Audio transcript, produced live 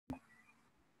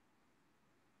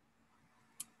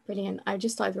Brilliant. I've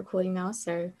just started recording now,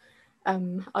 so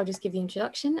I'll just give the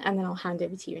introduction and then I'll hand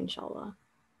over to you, inshallah.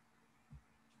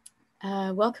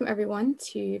 Welcome everyone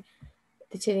to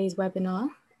today's webinar.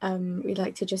 We'd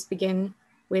like to just begin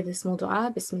with a small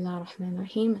dua. Bismillah ar-Rahman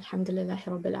ar-Rahim. Alhamdulillahi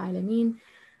Rabbil Alameen.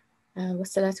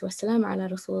 Wassalatu wassalamu ala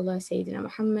Rasulullah Sayyidina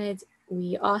Muhammad.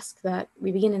 We ask that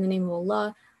we begin in the name of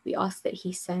Allah. We ask that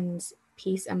He sends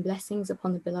peace and blessings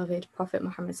upon the beloved Prophet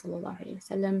Muhammad sallallahu alaihi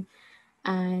wasallam,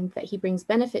 and that he brings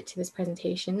benefit to this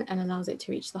presentation and allows it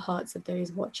to reach the hearts of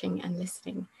those watching and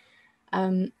listening.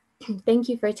 Thank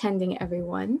you for attending,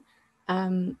 everyone.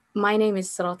 My name is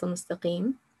Sirat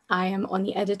al-Mustaqim. I am on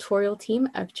the editorial team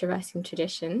of Traversing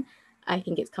Tradition. I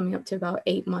think it's coming up to about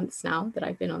 8 months now that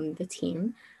I've been on the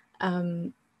team.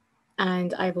 And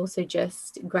I've also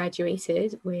just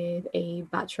graduated with a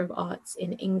Bachelor of Arts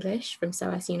in English from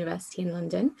SOAS University in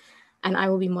London, and I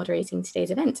will be moderating today's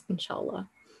event, inshallah.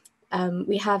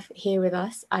 We have here with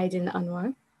us Aydin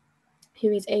Anwar, who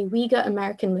is a Uyghur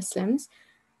American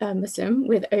Muslim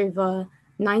with over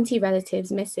 90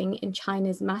 relatives missing in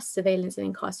China's mass surveillance and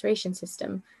incarceration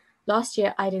system. Last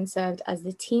year, Aydin served as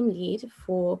the team lead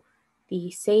for the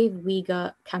Save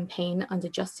Uyghur campaign under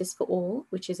Justice for All,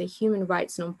 which is a human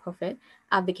rights nonprofit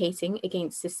advocating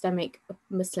against systemic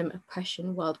Muslim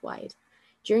oppression worldwide.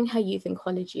 During her youth and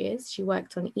college years, she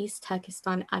worked on East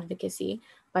Turkistan advocacy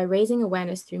by raising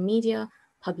awareness through media,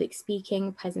 public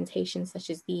speaking, presentations such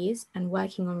as these, and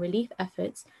working on relief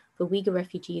efforts for Uyghur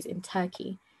refugees in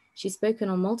Turkey. She's spoken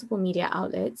on multiple media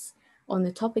outlets on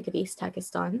the topic of East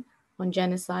Turkestan, on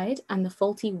genocide, and the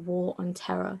faulty war on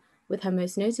terror, with her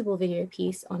most notable video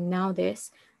piece on Now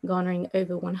This garnering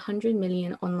over 100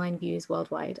 million online views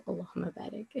worldwide. Allahumma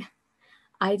barik.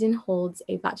 Aydin holds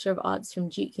a Bachelor of Arts from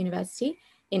Duke University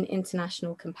in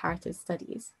International Comparative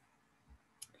Studies.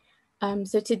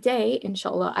 So today,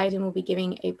 inshallah, Aydin will be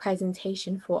giving a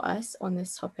presentation for us on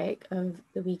this topic of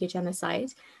the Uyghur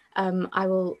genocide. I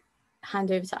will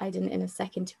hand over to Aydin in a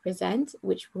second to present,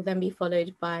 which will then be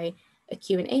followed by a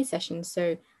Q&A session.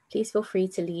 So please feel free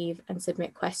to leave and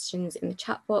submit questions in the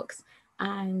chat box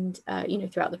and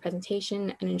throughout the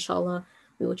presentation, and inshallah,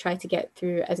 we will try to get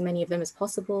through as many of them as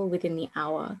possible within the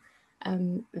hour.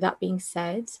 That being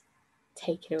said,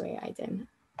 take it away, Aydin.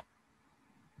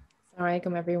 Assalamu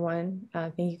alaikum, everyone.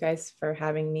 Thank you guys for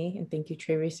having me, and thank you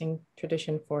Traversing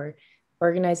Tradition for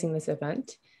organizing this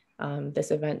event. Or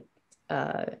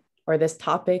this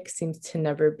topic seems to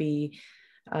never be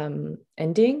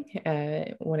ending.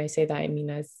 When I say that, I mean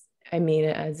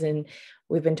it as in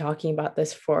we've been talking about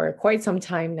this for quite some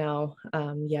time now,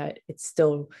 yet it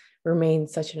still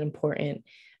remains such an important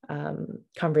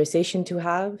conversation to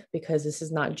have, because this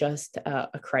is not just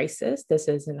a crisis, this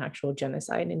is an actual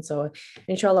genocide. And so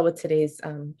inshallah, with today's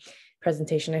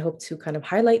presentation, I hope to kind of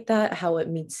highlight that, how it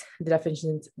meets the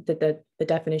definitions, the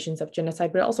definitions of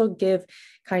genocide, but also give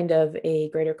kind of a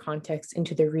greater context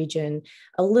into the region,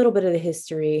 a little bit of the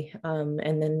history,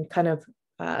 and then kind of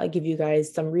give you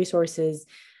guys some resources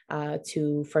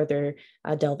to further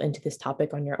delve into this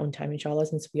topic on your own time, inshallah,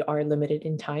 since we are limited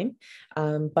in time.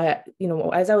 But,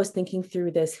 as I was thinking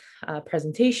through this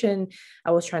presentation,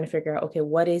 I was trying to figure out, okay,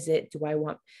 what is it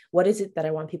that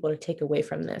I want people to take away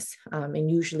from this? And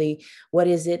usually, what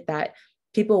is it that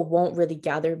people won't really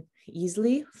gather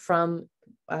easily from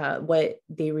what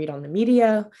they read on the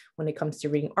media when it comes to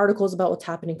reading articles about what's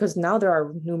happening? Because now there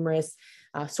are numerous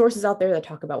sources out there that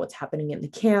talk about what's happening in the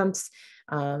camps,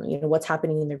 what's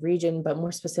happening in the region, but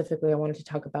more specifically, I wanted to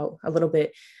talk about a little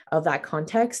bit of that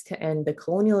context and the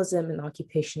colonialism and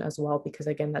occupation as well, because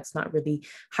again, that's not really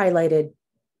highlighted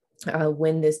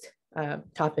when this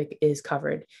topic is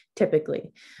covered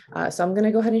typically. So I'm going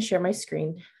to go ahead and share my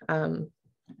screen. And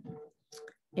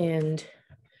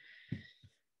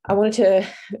I wanted to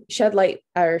shed light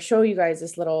or show you guys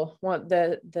this little one.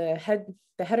 The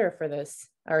header for this,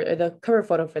 or the cover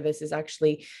photo for this, is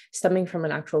actually stemming from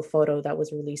an actual photo that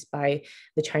was released by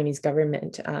the Chinese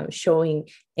government, showing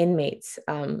inmates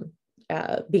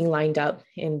being lined up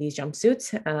in these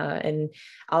jumpsuits. And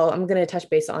I'm going to touch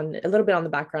base on a little bit on the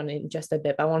background in just a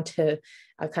bit, but I want to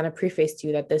kind of preface to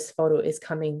you that this photo is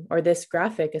coming, or this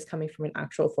graphic is coming from an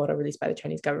actual photo released by the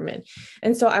Chinese government.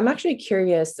 And so I'm actually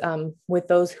curious, with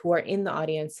those who are in the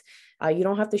audience, you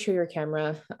don't have to show your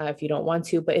camera if you don't want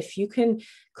to, but if you can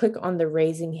click on the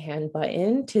raising hand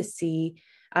button to see,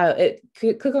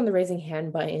 click on the raising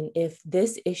hand button if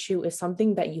this issue is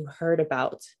something that you heard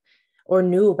about or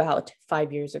knew about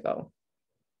 5 years ago.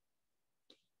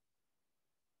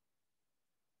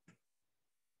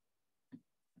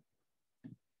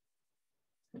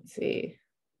 Let's see.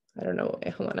 I don't know.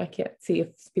 Hold on. I can't see if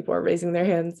people are raising their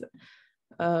hands.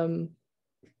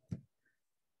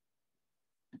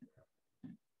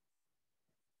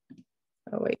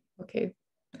 Oh, wait. Okay.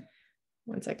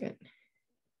 1 second.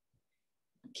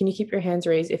 Can you keep your hands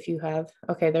raised if you have?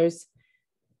 Okay, there's.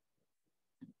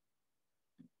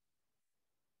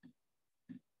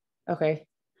 Okay.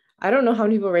 I don't know how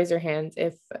many people raise their hands.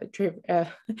 If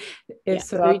Yeah,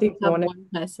 so we Surati, just have one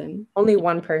person. only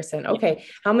one person. Yeah. Okay.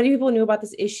 How many people knew about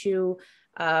this issue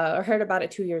or heard about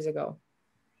it 2 years ago?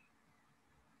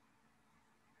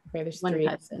 Okay, there's One three.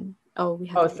 person. Oh, we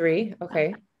have three.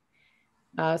 Okay.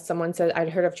 Someone said, I'd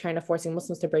heard of China forcing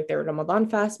Muslims to break their Ramadan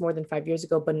fast more than 5 years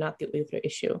ago, but not the Uyghur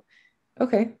issue.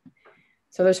 Okay.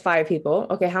 So there's 5 people.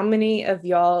 Okay. How many of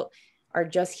y'all are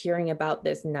just hearing about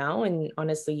this now? And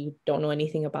honestly, you don't know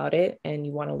anything about it and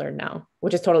you want to learn now,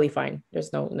 which is totally fine.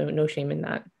 There's no shame in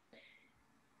that.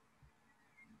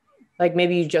 Like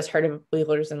maybe you just heard of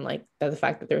Uyghurs and like the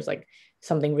fact that there's like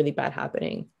something really bad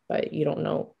happening, but you don't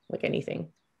know like anything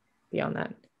beyond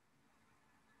that.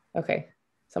 Okay.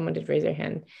 Someone did raise their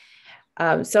hand.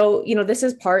 So, this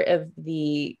is part of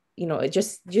the,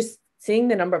 just seeing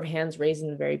the number of hands raised in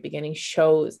the very beginning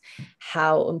shows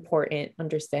how important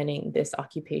understanding this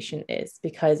occupation is,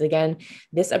 because again,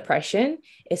 this oppression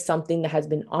is something that has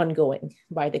been ongoing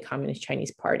by the Communist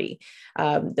Chinese Party.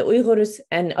 The Uyghurs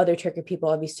and other Turkic people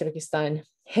of East Turkestan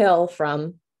hail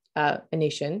from a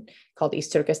nation called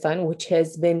East Turkestan, which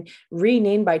has been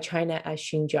renamed by China as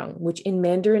Xinjiang, which in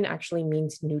Mandarin actually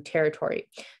means new territory.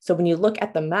 So when you look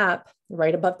at the map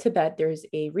right above Tibet, there's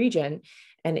a region,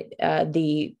 and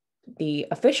the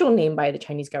official name by the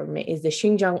Chinese government is the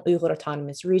Xinjiang Uyghur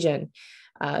Autonomous Region.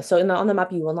 So on the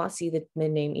map, you will not see the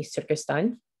name East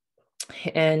Turkestan.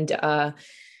 And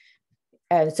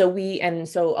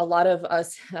so a lot of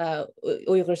us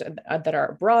Uyghurs that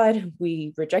are abroad,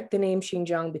 we reject the name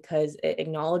Xinjiang because it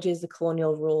acknowledges the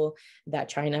colonial rule that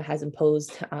China has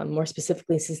imposed, more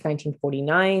specifically since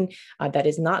 1949. That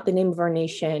is not the name of our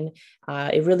nation.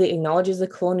 It really acknowledges the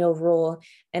colonial rule.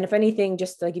 And if anything,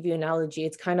 just to give you an analogy,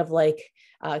 it's kind of like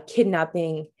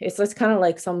kidnapping. It's kind of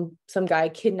like some guy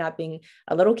kidnapping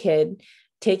a little kid,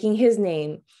 taking his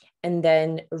name, and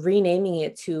then renaming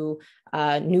it to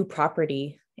new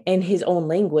property in his own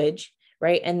language,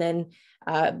 right? And then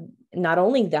not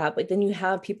only that, but then you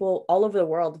have people all over the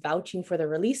world vouching for the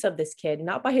release of this kid,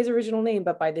 not by his original name,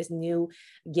 but by this new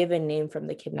given name from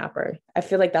the kidnapper. I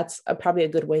feel like that's probably a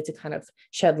good way to kind of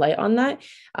shed light on that.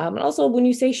 And also, when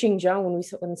you say Xinjiang,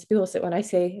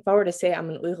 if I were to say I'm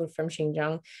an Uyghur from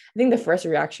Xinjiang, I think the first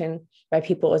reaction by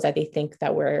people is that they think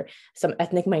that we're some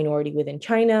ethnic minority within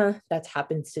China that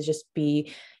happens to just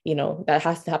be,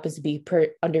 happens to be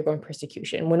undergoing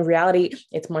persecution. When in reality,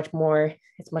 it's much more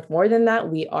than that.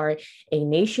 We are a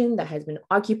nation that has been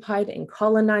occupied and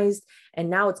colonized, and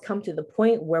now it's come to the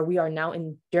point where we are now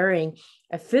enduring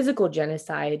a physical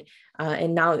genocide,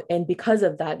 and because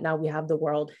of that, now we have the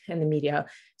world and the media,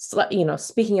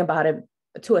 speaking about it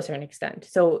to a certain extent.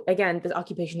 So again, this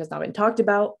occupation has not been talked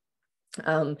about.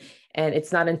 And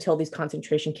it's not until these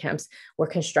concentration camps were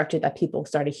constructed that people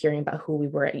started hearing about who we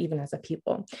were, even as a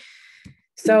people.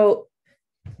 So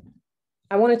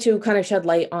I wanted to kind of shed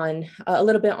light on a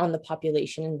little bit on the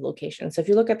population and location. So if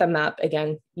you look at the map,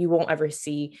 again, you won't ever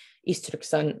see East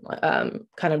Turkestan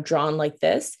kind of drawn like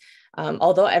this.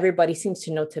 Although everybody seems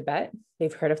to know Tibet,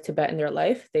 they've heard of Tibet in their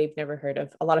life. A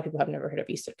lot of people have never heard of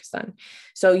East Turkestan.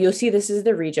 So you'll see this is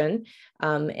the region.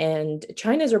 And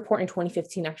China's report in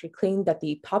 2015 actually claimed that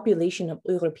the population of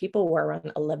Uyghur people were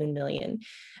around 11 million.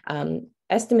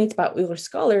 Estimates about Uyghur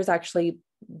scholars actually,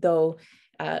 though,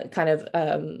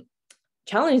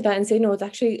 challenge that and say, no, it's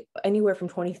actually anywhere from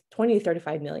 20 to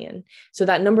 35 million. So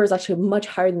that number is actually much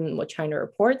higher than what China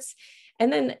reports.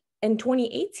 And then in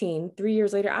 2018, 3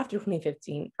 years later, after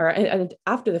 2015, or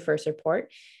after the first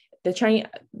report, the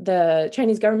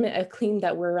Chinese government claimed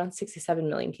that we're around 67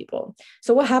 million people.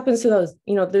 So what happens to those?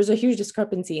 There's a huge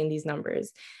discrepancy in these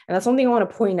numbers. And that's something I want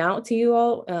to point out to you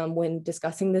all when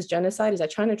discussing this genocide, is that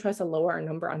China tries to lower our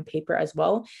number on paper as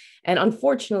well. And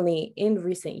unfortunately, in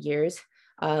recent years,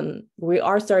 we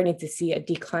are starting to see a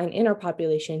decline in our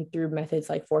population through methods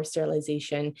like forced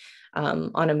sterilization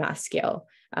on a mass scale.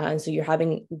 And so you're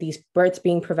having these births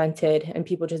being prevented and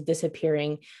people just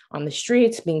disappearing on the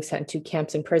streets, being sent to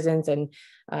camps and prisons. And,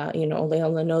 only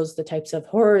Allah knows the types of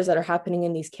horrors that are happening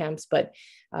in these camps. But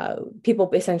people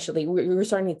essentially, we're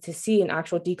starting to see an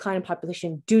actual decline in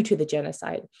population due to the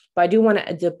genocide. But I do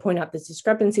want to point out this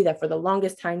discrepancy that for the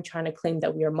longest time, China claimed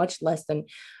that we are much less than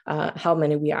how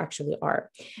many we actually are.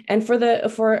 And for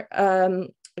the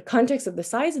context of the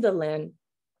size of the land,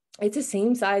 it's the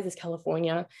same size as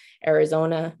California,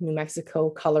 Arizona, New Mexico,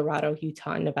 Colorado,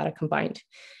 Utah, and Nevada combined.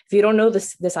 If you don't know the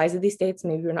size of these states,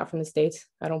 maybe you're not from the States,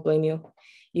 I don't blame you.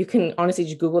 You can honestly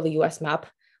just Google the US map,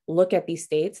 look at these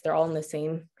states, they're all in the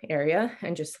same area,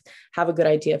 and just have a good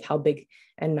idea of how big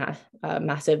and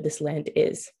massive this land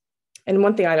is. And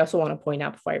one thing I'd also want to point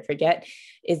out before I forget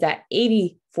is that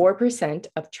 84%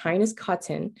 of China's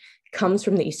cotton comes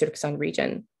from the East Turkestan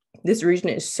region. This region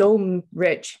is so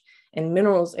rich in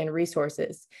minerals and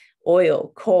resources,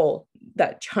 oil, coal,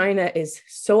 that China is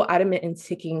so adamant in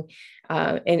seeking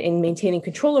and maintaining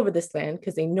control over this land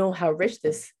because they know how rich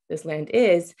this land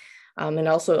is, and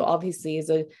also obviously is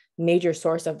a major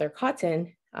source of their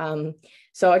cotton.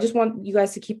 So I just want you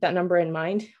guys to keep that number in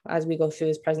mind as we go through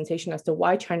this presentation as to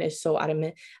why China is so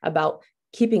adamant about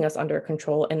keeping us under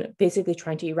control and basically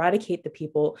trying to eradicate the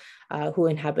people who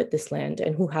inhabit this land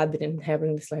and who have been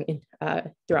inhabiting this land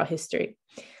throughout history.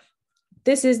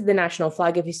 This is the national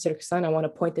flag of East Turkestan. I want to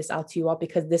point this out to you all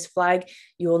because this flag,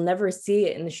 you will never see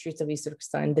it in the streets of East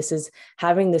Turkestan. This is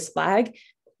having this flag,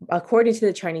 according to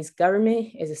the Chinese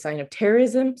government, is a sign of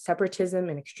terrorism, separatism,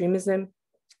 and extremism.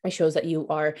 It shows that you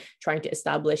are trying to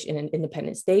establish an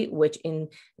independent state, which in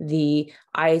the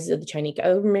eyes of the Chinese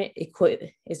government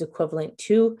is equivalent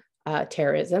to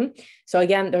terrorism. So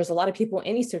again, there's a lot of people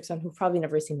in East Turkestan who've probably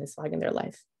never seen this flag in their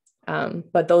life.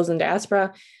 But those in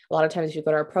diaspora, a lot of times if you go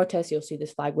to our protests, you'll see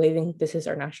this flag waving. This is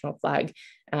our national flag.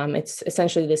 It's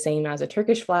essentially the same as a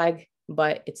Turkish flag,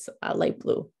 but it's light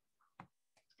blue.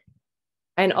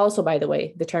 And also, by the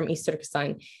way, the term East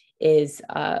Turkestan is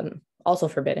also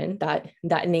forbidden.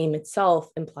 That name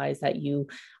itself implies that you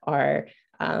are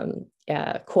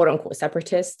quote unquote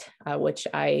separatist, which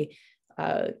I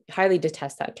highly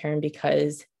detest that term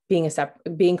because being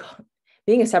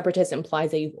a separatist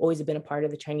implies that you've always been a part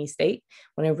of the Chinese state,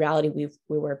 when in reality we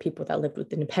were people that lived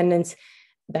with independence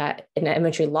and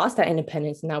eventually lost that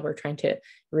independence. Now we're trying to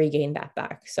regain that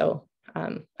back. So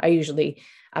I usually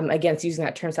am against using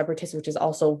that term separatist, which is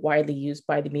also widely used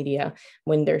by the media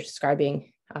when they're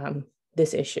describing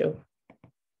this issue.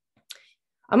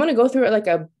 I'm going to go through like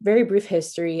a very brief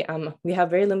history. We have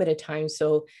very limited time,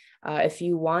 so if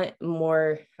you want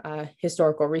more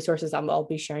historical resources, I'll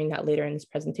be sharing that later in this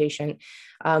presentation.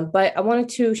 But I wanted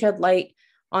to shed light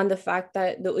on the fact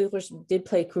that the Uyghurs did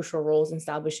play crucial roles in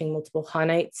establishing multiple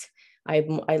Khanates. I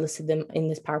listed them in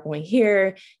this PowerPoint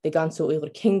here: the Gansu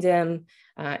Uyghur Kingdom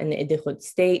and the Idikhut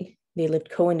state. They lived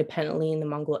co-independently in the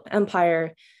Mongol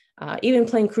Empire, even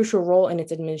playing a crucial role in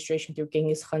its administration through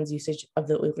Genghis Khan's usage of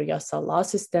the Uyghur Yasa law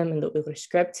system and the Uyghur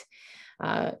script.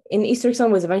 In East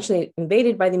Turkestan was eventually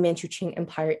invaded by the Manchu Qing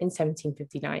Empire in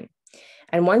 1759.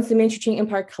 And once the Manchu Qing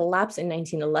Empire collapsed in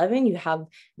 1911, you have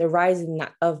the rise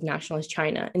of nationalist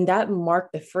China. And that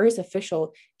marked the first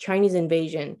official Chinese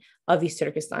invasion of East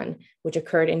Turkestan, which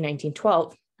occurred in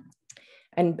 1912.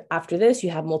 And after this, you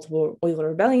have multiple Uyghur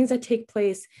rebellions that take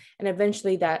place. And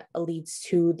eventually that leads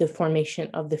to the formation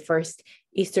of the first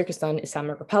East Turkestan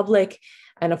Islamic Republic.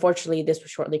 And unfortunately, this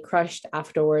was shortly crushed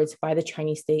afterwards by the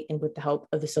Chinese state and with the help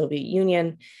of the Soviet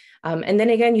Union. And then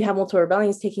again, you have multiple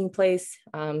rebellions taking place,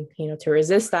 to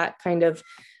resist that kind of,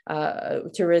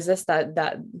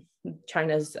 that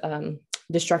China's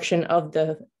destruction of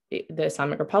the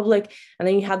Islamic Republic. And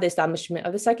then you have the establishment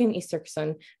of the Second East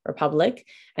Turkestan Republic.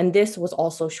 And this was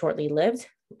also shortly lived,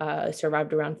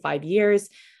 survived around 5 years.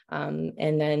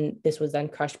 And then this was then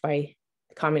crushed by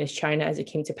communist China as it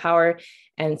came to power.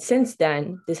 And since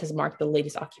then, this has marked the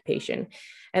latest occupation.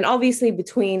 And obviously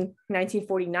between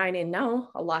 1949 and now,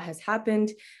 a lot has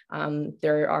happened.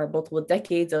 There are multiple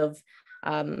decades of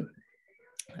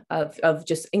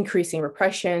just increasing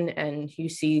repression. And you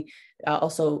see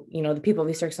also, the people of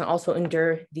East Turkestan also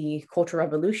endure the Cultural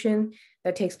Revolution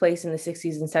that takes place in the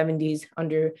 60s and 70s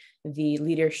under the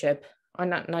leadership, or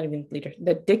not even leader,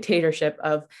 the dictatorship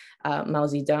of Mao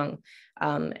Zedong.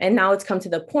 And now it's come to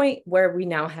the point where we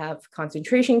now have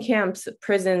concentration camps,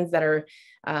 prisons that are,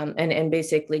 and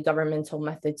basically governmental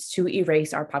methods to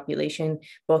erase our population,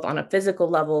 both on a physical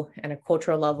level and a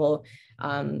cultural level.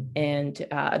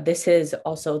 This is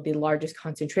also the largest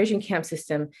concentration camp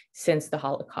system since the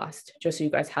Holocaust, just so you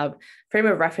guys have frame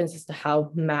of reference as to how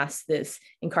mass this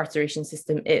incarceration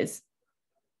system is.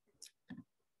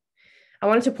 I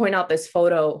wanted to point out this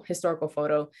historical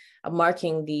photo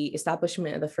marking the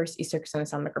establishment of the first East Turkestan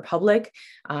Islamic Republic.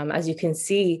 As you can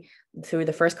see through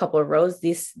the first couple of rows,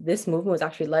 this movement was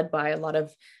actually led by a lot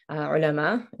of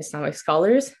ulama, Islamic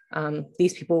scholars.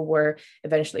 These people were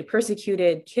eventually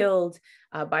persecuted, killed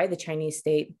by the Chinese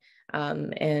state. I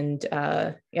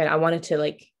wanted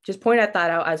to just point that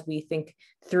out as we think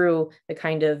through the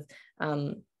kind of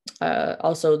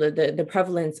also the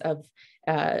prevalence of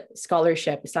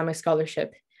scholarship, Islamic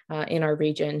scholarship in our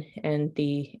region and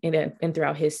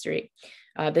throughout history.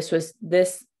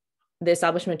 The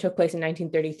establishment took place in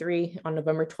 1933 on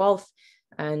November 12th.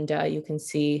 And you can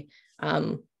see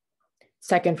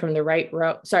second from the right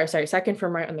row, second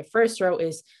from right on the first row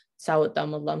is Saud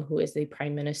Damallam, who is a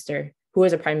prime minister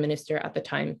at the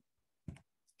time.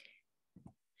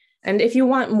 And if you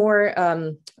want more,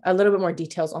 a little bit more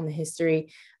details on the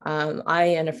history,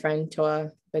 I and a friend,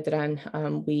 Toa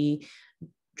Bedran, we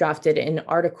drafted an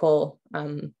article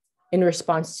in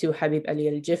response to Habib Ali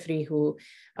al-Jifri, who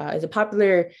is a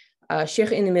popular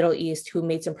sheikh in the Middle East who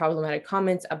made some problematic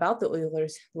comments about the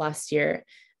Uyghurs last year,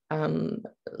 a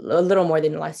little more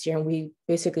than last year. And we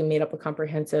basically made up a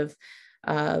comprehensive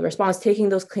response, taking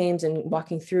those claims and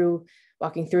walking through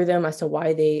them as to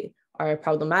why they are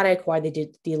problematic, why they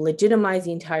did delegitimize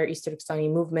the entire East Turkistani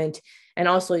movement, and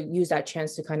also use that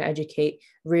chance to kind of educate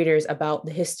readers about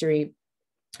the history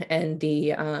and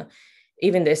the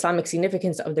even the Islamic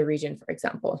significance of the region, for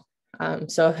example.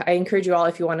 So I encourage you all,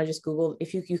 if you want to just Google,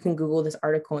 if you can Google this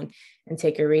article and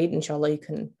take a read, inshallah, you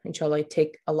can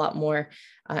take a lot more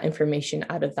information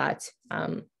out of that,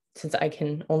 since I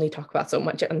can only talk about so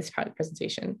much on this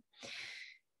presentation.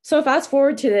 So fast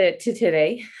forward to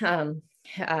today.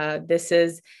 This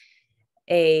is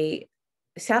a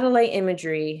satellite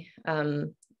imagery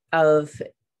of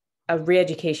a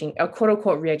re-education, a quote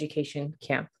unquote re-education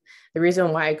camp. The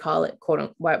reason why I call it quotes,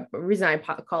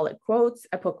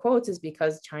 I put quotes, is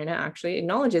because China actually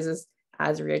acknowledges this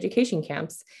as re-education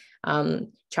camps.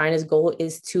 China's goal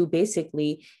is to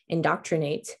basically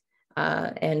indoctrinate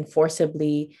and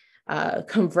forcibly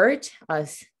convert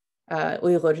us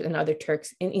Uyghurs and other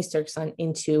Turks in East Turkestan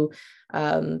into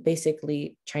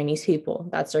basically Chinese people.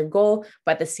 That's their goal.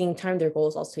 But at the same time, their goal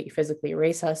is also to physically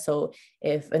erase us. So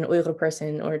if an Uyghur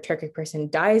person or a Turkic person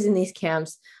dies in these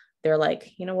camps, they're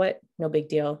like, you know what, no big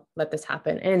deal, let this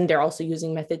happen. And they're also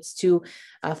using methods to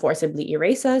forcibly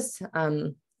erase us,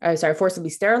 forcibly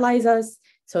sterilize us,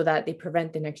 so that they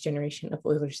prevent the next generation of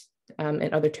Uyghurs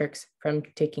and other Turks from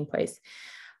taking place.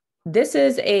 This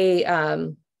is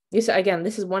this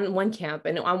is one camp.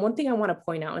 And one thing I want to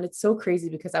point out, and it's so crazy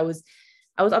because I was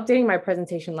updating my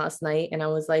presentation last night, and I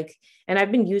was like, and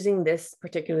I've been using this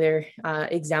particular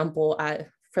example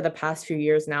for the past few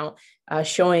years now,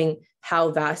 showing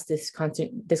how vast this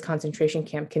concentration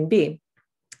camp can be.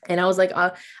 And I was like,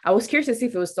 I was curious to see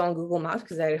if it was still on Google Maps,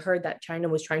 because I had heard that China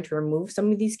was trying to remove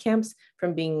some of these camps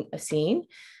from being seen.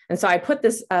 And so I put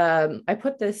these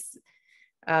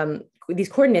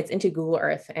coordinates into Google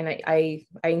Earth, and I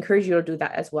encourage you to do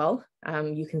that as well.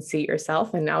 You can see it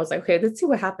yourself. And I was like, okay, let's see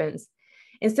what happens.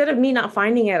 Instead of me not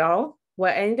finding it at all,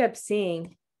 what I ended up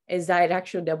seeing is that it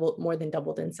actually more than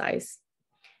doubled in size.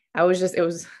 It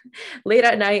was late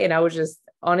at night, and I was just,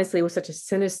 honestly, it was such a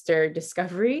sinister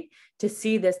discovery to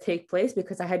see this take place,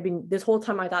 because this whole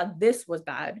time I thought this was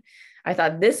bad. I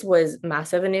thought this was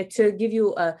massive. And to give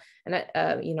you an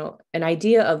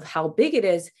idea of how big it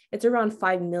is, it's around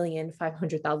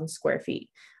 5,500,000 square feet.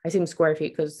 I say square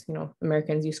feet because,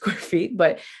 Americans use square feet,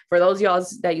 but for those of y'all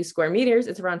that use square meters,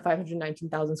 it's around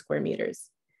 519,000 square meters.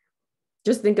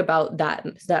 Just think about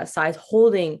that size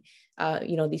holding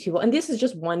these people. And this is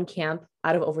just one camp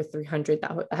out of over 300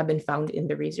 that have been found in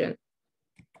the region.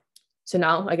 So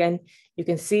now, again, you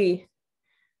can see,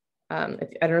 I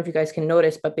don't know if you guys can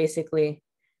notice, but basically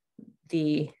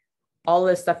all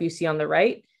the stuff you see on the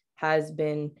right has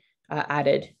been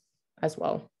added as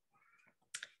well.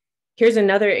 Here's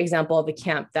another example of a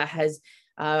camp that has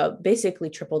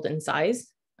basically tripled in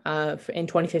size. In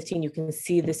 2015, you can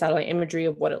see the satellite imagery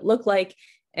of what it looked like,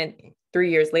 and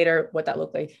 3 years later, what that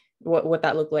looked like. What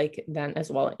that looked like then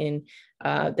as well in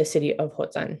the city of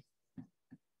Hotan.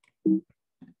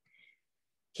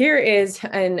 Here is,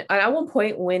 and at one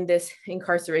point when this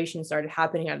incarceration started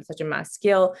happening at such a mass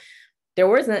scale, there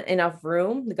wasn't enough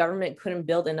room. The government couldn't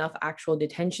build enough actual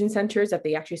detention centers, that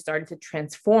they actually started to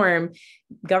transform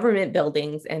government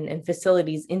buildings and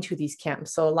facilities into these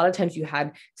camps. So a lot of times you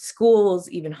had schools,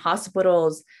 even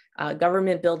hospitals,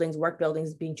 government buildings, work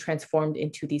buildings being transformed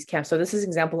into these camps. So this is an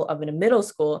example of in a middle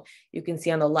school. You can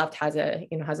see on the left has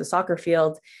a soccer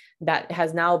field that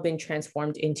has now been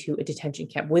transformed into a detention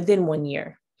camp within 1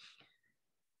 year.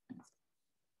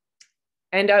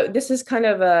 And this is kind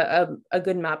of a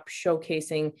good map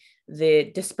showcasing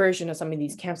the dispersion of some of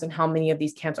these camps and how many of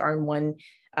these camps are in one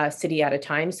city at a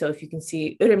time. So if you can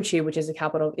see Urumqi, which is the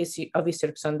capital of East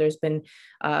Turkestan, there's been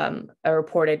a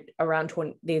reported around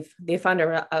 20, they found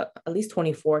at least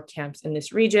 24 camps in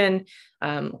this region.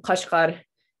 Kashgar,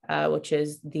 which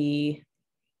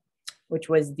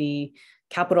was the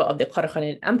capital of the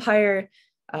Qaraqanid Empire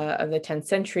of the 10th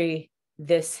century.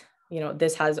 This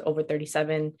has over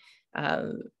 37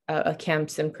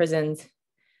 camps and prisons.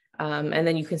 And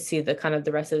then you can see the kind of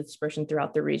the rest of the dispersion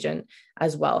throughout the region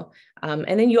as well.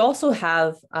 And then you also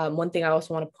have, one thing I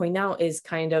also want to point out is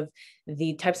kind of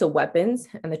the types of weapons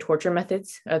and the torture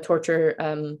methods,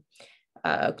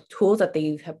 tools that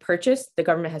they have purchased, the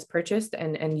government has purchased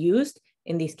and used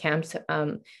in these camps.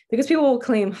 Because people will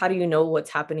claim, how do you know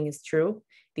what's happening is true?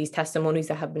 These testimonies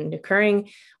that have been occurring.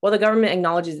 Well, the government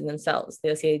acknowledges it themselves.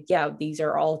 They'll say, yeah, these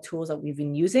are all tools that we've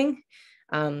been using.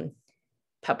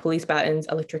 Police batons,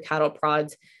 electric cattle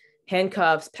prods,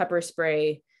 handcuffs, pepper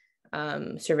spray,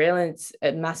 surveillance,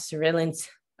 mass surveillance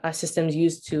systems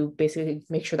used to basically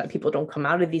make sure that people don't come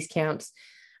out of these camps,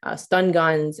 stun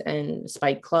guns and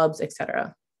spike clubs,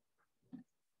 etc.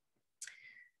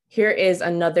 Here is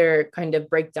another kind of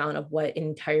breakdown of what an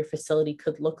entire facility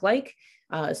could look like.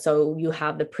 So you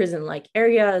have the prison-like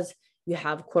areas, you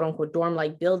have quote unquote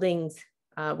dorm-like buildings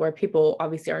where people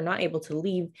obviously are not able to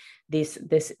leave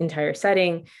this entire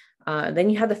setting. Then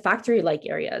you have the factory-like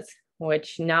areas,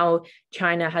 which now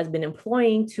China has been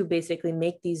employing to basically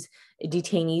make these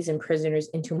detainees and prisoners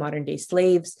into modern day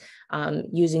slaves,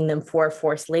 using them for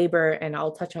forced labor. And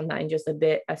I'll touch on that in just a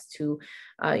bit as to,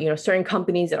 certain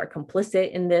companies that are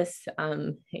complicit in this.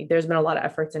 There's been a lot of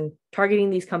efforts in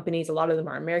targeting these companies. A lot of them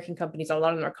are American companies. A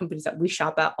lot of them are companies that we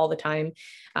shop at all the time,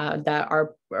 that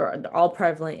are all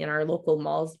prevalent in our local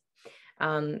malls.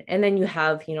 And then you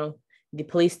have, the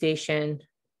police station,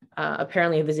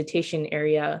 apparently a visitation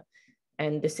area.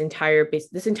 And this entire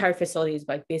facility is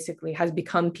basically has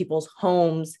become people's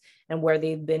homes and where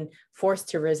they've been forced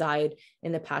to reside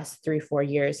in the past 3-4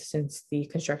 years since the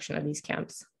construction of these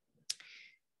camps.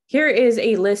 Here is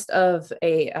a list of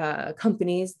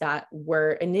companies that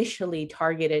were initially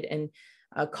targeted and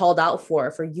called out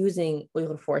for using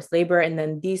Uyghur forced labor, and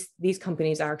then these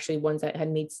companies are actually ones that had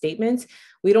made statements.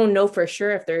 We don't know for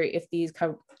sure if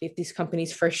these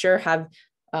companies for sure have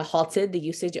halted the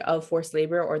usage of forced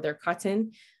labor or their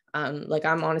cotton. Like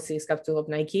I'm honestly skeptical of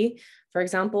Nike, for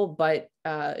example, but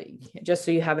just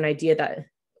so you have an idea that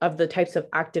of the types of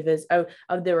activists,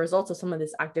 of the results of some of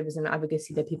this activism and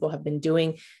advocacy that people have been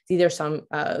doing, these are some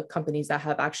companies that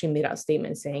have actually made out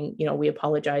statements saying, we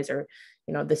apologize, or,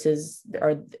 this is,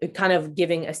 or kind of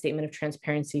giving a statement of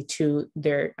transparency to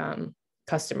their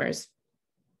customers.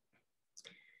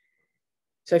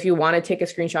 So if you want to take a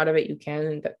screenshot of it, you can,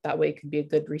 and that way it could be a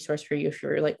good resource for you if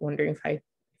you're like wondering if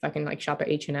I can like shop at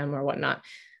H&M or whatnot.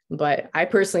 But I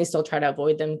personally still try to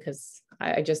avoid them because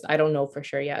I don't know for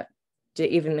sure yet,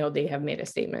 even though they have made a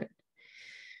statement.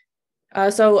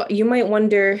 So you might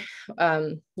wonder,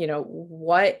 how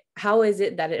is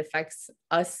it that it affects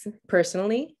us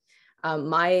personally?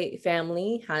 My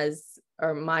family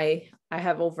I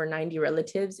have over 90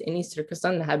 relatives in East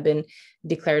Turkistan that have been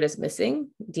declared as missing,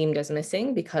 deemed as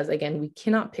missing, because again, we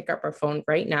cannot pick up our phone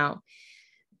right now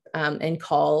and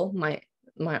call my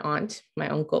aunt, my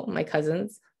uncle, my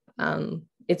cousins.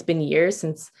 It's been years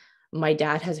since my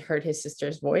dad has heard his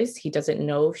sister's voice. He doesn't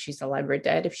know if she's alive or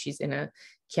dead, if she's in a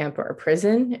camp or a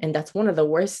prison. And that's one of the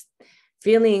worst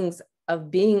feelings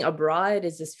of being abroad,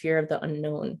 is this fear of the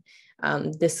unknown.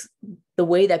 The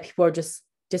way that people are just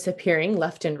disappearing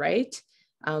left and right.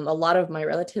 A lot of my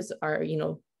relatives are,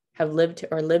 have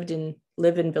live in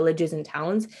villages and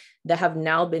towns that have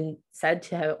now been said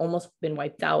to have almost been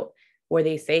wiped out, where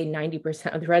they say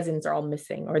 90% of the residents are all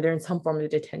missing or they're in some form of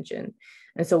detention.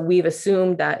 And so we've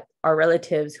assumed that our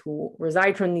relatives who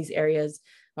reside from these areas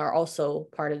are also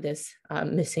part of this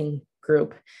missing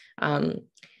group. And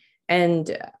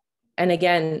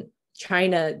again,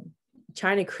 China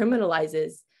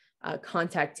criminalizes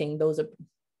contacting those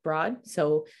abroad.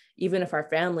 So even if our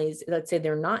families, let's say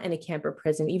they're not in a camp or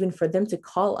prison, even for them to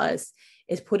call us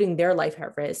is putting their life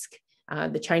at risk.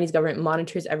 The Chinese government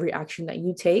monitors every action that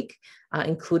you take,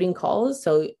 including calls.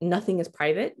 So nothing is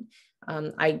private.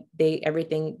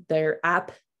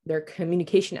 Their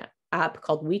communication app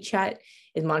called WeChat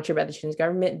is monitored by the Chinese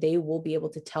government. They will be able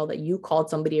to tell that you called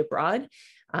somebody abroad,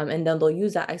 and then they'll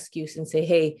use that excuse and say,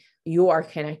 hey, you are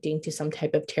connecting to some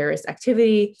type of terrorist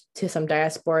activity, to some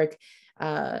diasporic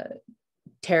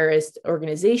terrorist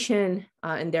organization,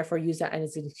 and therefore use that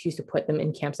as an excuse to put them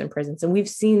in camps and prisons. And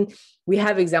we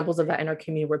have examples of that in our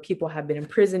community where people have been in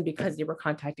prison because they were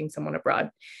contacting someone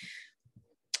abroad.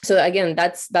 So again,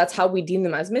 that's how we deem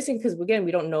them as missing, because again,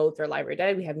 we don't know if they're alive or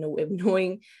dead. We have no way of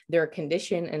knowing their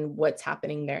condition and what's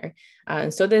happening there.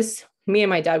 And so me and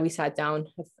my dad, we sat down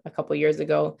a couple of years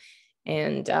ago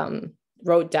and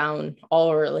wrote down all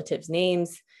our relatives'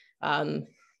 names,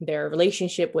 their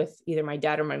relationship with either my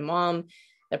dad or my mom,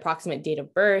 the approximate date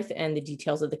of birth, and the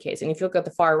details of the case. And if you look at the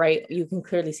far right, you can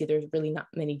clearly see there's really not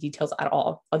many details at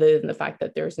all, other than the fact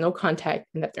that there's no contact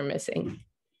and that they're missing.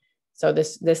 So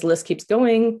this list keeps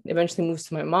going, eventually moves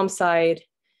to my mom's side.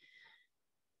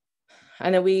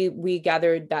 And then we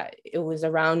gathered that it was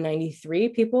around 93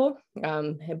 people,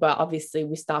 but obviously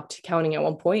we stopped counting at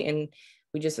one point, and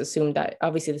we just assumed that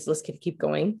obviously this list could keep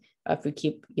going if we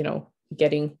keep,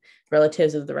 getting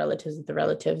relatives of the relatives of the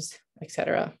relatives,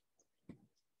 etc.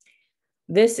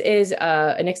 This is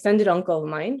an extended uncle of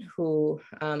mine who,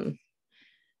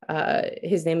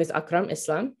 his name is Akram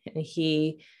Islam, and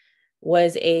he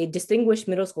was a distinguished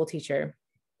middle school teacher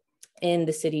in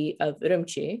the city of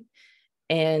Urumqi.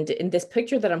 And in this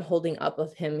picture that I'm holding up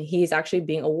of him, he's actually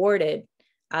being awarded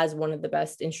as one of the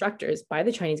best instructors by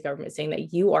the Chinese government, saying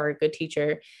that you are a good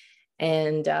teacher.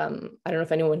 And I don't know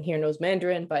if anyone here knows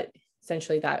Mandarin, but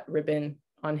essentially that ribbon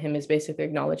on him is basically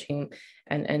acknowledging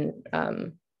and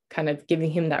kind of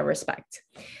giving him that respect.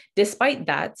 Despite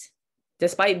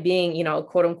being,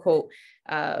 quote unquote,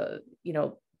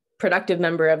 productive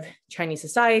member of Chinese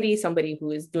society, somebody who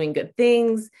is doing good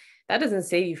things, that doesn't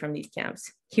save you from these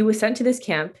camps. He was sent to this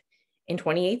camp in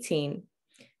 2018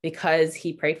 because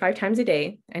he prayed 5 times a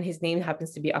day, and his name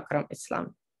happens to be Akram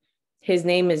Islam. His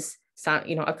name is,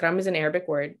 Akram is an Arabic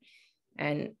word,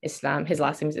 and Islam, his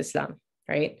last name is Islam,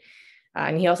 right?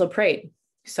 And he also prayed.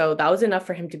 So that was enough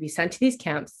for him to be sent to these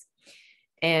camps.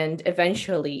 And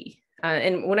eventually,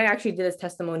 and when I actually did this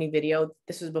testimony video,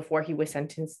 this was before he was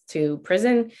sentenced to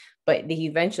prison, but he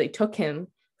eventually took him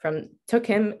from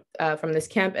this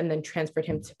camp and then transferred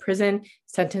him to prison,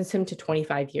 sentenced him to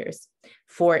 25 years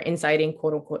for inciting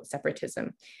quote unquote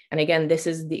separatism. And again, this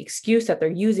is the excuse that they're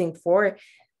using for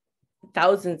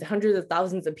hundreds of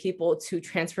thousands of people to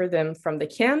transfer them from the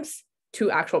camps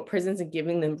to actual prisons and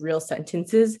giving them real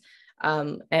sentences,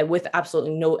 and with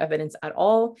absolutely no evidence at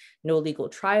all, no legal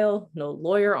trial, no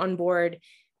lawyer on board,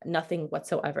 nothing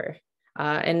whatsoever.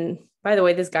 And by the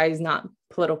way, this guy is not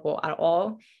political at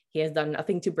all. He has done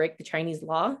nothing to break the Chinese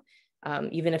law.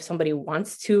 Even if somebody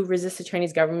wants to resist the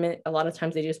Chinese government, a lot of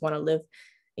times they just want to live,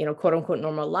 quote unquote,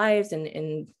 normal lives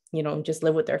and just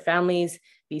live with their families,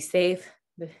 be safe.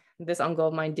 This uncle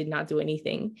of mine did not do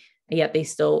anything, and yet they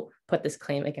still put this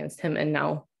claim against him, and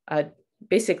now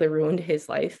basically ruined his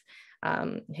life.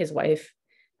 His wife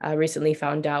recently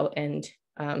found out and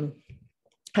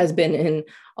has been in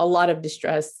a lot of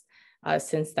distress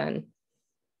since then.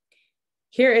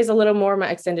 Here is a little more of my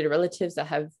extended relatives that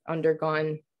have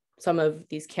undergone some of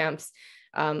these camps.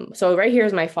 So right here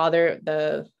is my father,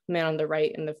 the man on the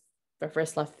right in the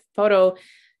first left photo.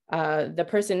 The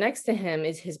person next to him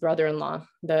is his brother-in-law,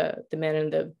 the man in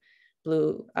the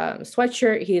blue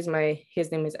sweatshirt. His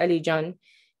name is Ali Jan.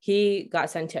 He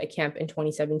got sent to a camp in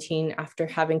 2017 after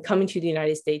having come into the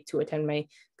United States to attend my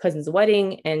cousin's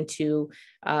wedding and to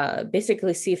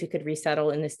basically see if he could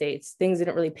resettle in the States. Things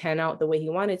didn't really pan out the way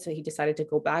he wanted, so he decided to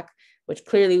go back, which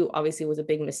clearly obviously was a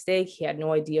big mistake. He had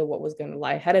no idea what was going to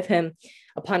lie ahead of him.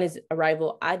 Upon his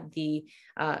arrival at the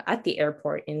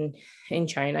airport in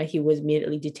China, he was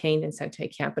immediately detained and sent to a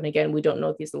camp. And again, we don't know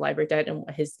if he's alive or dead and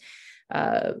what his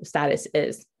status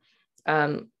is.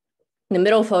 The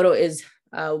middle photo is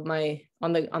on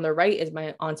the right is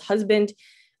my aunt's husband,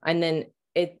 and then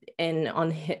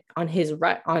on his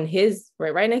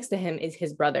right next to him is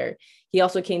his brother. He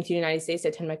also came to the United States to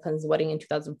attend my cousin's wedding in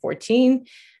 2014,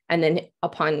 and then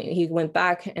he went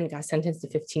back and got sentenced to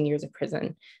 15 years of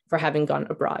prison for having gone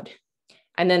abroad.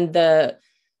 And then the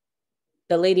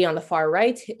lady on the far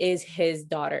right is his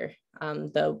daughter,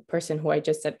 the person who I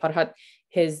just said, Farhat,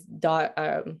 his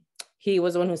daughter. He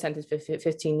was the one who sentenced for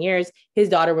 15 years. His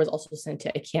daughter was also sent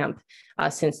to a camp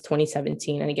since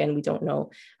 2017. And again, we don't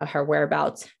know her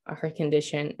whereabouts, her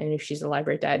condition, and if she's alive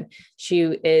or dead. She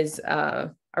is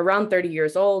around 30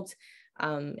 years old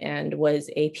and was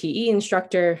a PE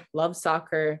instructor, loves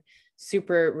soccer,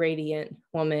 super radiant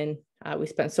woman. We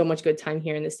spent so much good time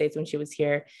here in the States when she was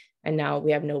here, and now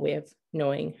we have no way of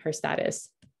knowing her status.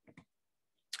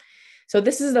 So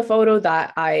this is the photo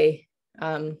that I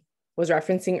was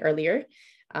referencing earlier.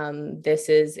 This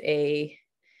is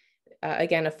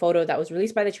again, a photo that was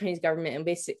released by the Chinese government and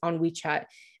based on WeChat.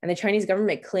 And the Chinese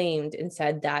government claimed and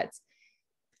said that,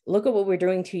 look at what we're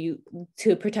doing to you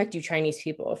to protect you Chinese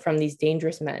people from these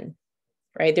dangerous men,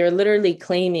 right? They're literally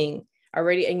claiming,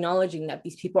 already acknowledging that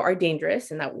these people are dangerous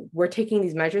and that we're taking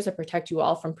these measures to protect you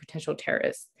all from potential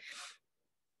terrorists.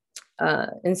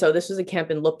 And so this was a camp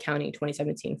in Lup County,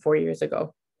 2017, 4 years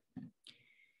ago.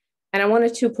 And I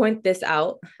wanted to point this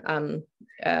out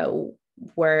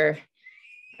where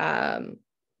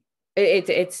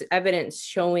it's evidence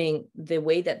showing the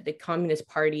way that the Communist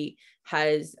Party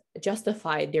has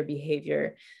justified their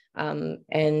behavior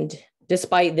and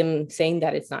despite them saying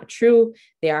that it's not true,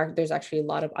 there's actually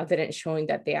a lot of evidence showing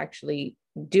that they actually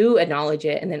do acknowledge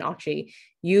it and then actually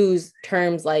use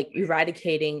terms like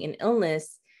eradicating an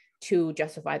illness to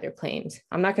justify their claims.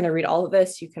 I'm not going to read all of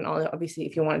this. You can obviously,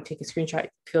 if you want to take a screenshot,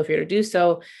 feel free to do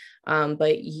so.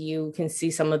 But you can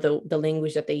see some of the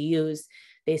language that they use.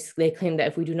 They claim that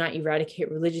if we do not eradicate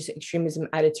religious extremism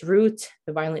at its root,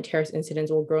 the violent terrorist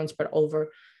incidents will grow and spread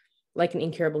over like an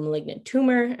incurable malignant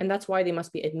tumor. And that's why they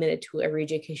must be admitted to a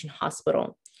re-education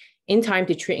hospital in time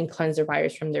to treat and cleanse the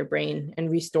virus from their brain and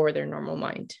restore their normal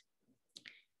mind.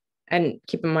 And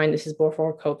keep in mind, this is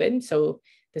before COVID. So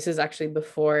this is actually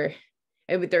before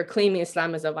they're claiming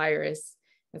Islam as a virus.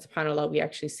 And subhanAllah, we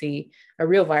actually see a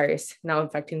real virus now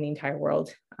infecting the entire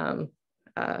world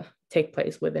take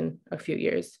place within a few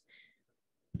years.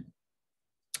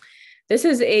 This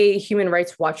is a Human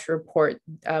Rights Watch report.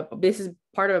 This is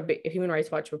part of a Human Rights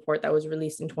Watch report that was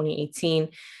released in 2018.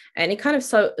 And it kind of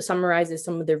summarizes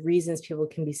some of the reasons people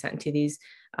can be sent to these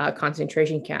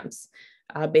concentration camps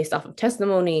based off of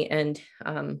testimony and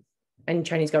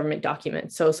Chinese government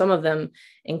documents. So some of them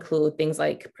include things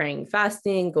like praying,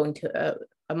 fasting, going to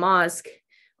a mosque,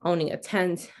 owning a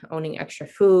tent, owning extra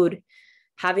food,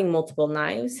 having multiple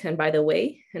knives. And by the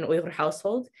way, an Uyghur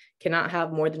household cannot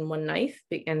have more than one knife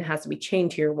and it has to be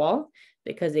chained to your wall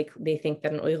because they think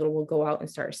that an Uyghur will go out and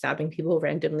start stabbing people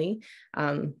randomly.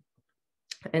 And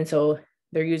so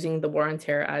they're using the war on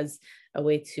terror as a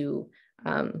way to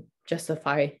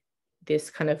justify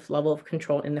this kind of level of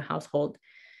control in the household.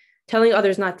 Telling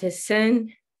others not to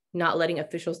sin, not letting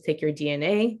officials take your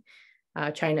DNA.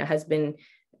 China has been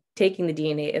taking the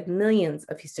DNA of millions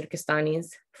of East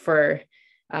Turkistanis for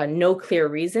no clear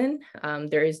reason.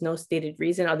 There is no stated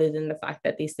reason other than the fact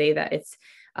that they say that it's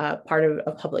part of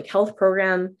a public health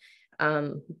program.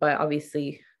 But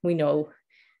obviously, we know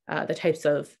the types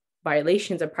of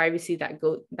violations of privacy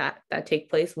that take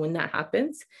place when that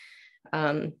happens.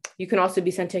 You can also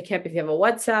be sent to a camp if you have a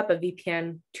WhatsApp, a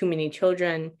VPN, too many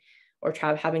children, or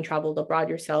having traveled abroad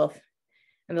yourself,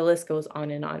 and the list goes on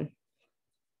and on.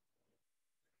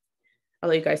 I'll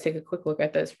let you guys take a quick look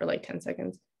at this for like 10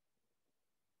 seconds.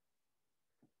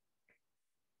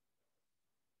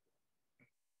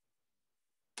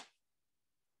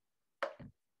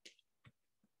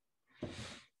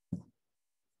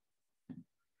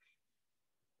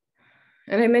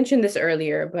 And I mentioned this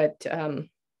earlier, but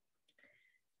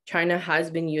China has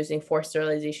been using forced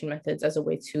sterilization methods as a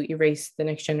way to erase the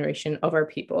next generation of our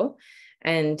people.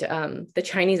 And the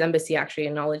Chinese embassy actually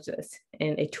acknowledged this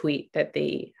in a tweet that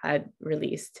they had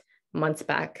released months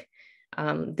back.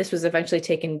 This was eventually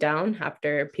taken down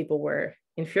after people were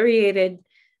infuriated,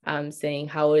 saying,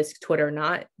 how is Twitter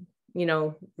not,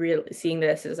 seeing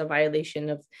this as a violation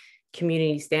of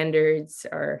community standards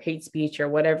or hate speech or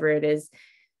whatever it is.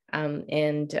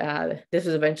 This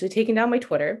was eventually taken down by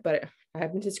Twitter, but I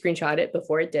happened to screenshot it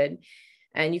before it did.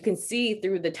 And you can see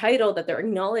through the title that they're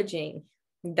acknowledging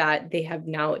that they have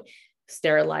now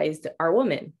sterilized our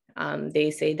women.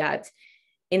 They say that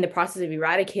in the process of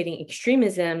eradicating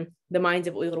extremism, the minds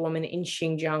of Uyghur women in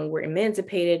Xinjiang were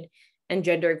emancipated and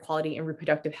gender equality and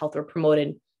reproductive health were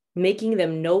promoted, making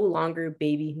them no longer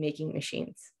baby-making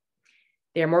machines.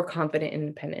 They are more confident and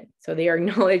independent. So they are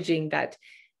acknowledging that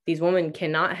these women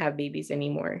cannot have babies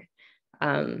anymore.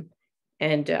 They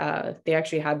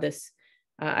actually had this,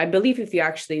 I believe if you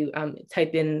actually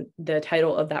type in the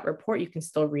title of that report, you can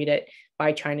still read it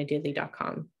by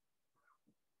ChinaDaily.com.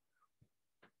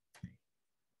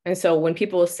 And so when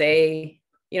people say,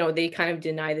 they kind of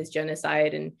deny this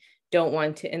genocide and don't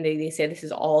want to, and they say this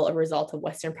is all a result of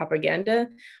Western propaganda,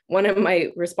 one of my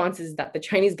responses is that the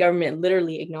Chinese government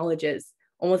literally acknowledges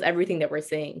almost everything that we're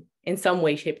saying in some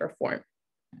way, shape, or form.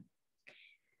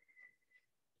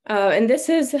 And this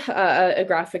is a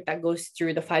graphic that goes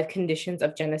through the 5 conditions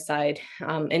of genocide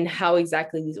and how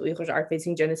exactly these Uyghurs are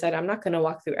facing genocide. I'm not going to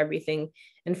walk through everything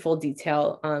in full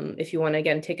detail. If you want to,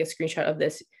 again, take a screenshot of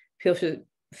this, feel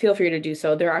free to do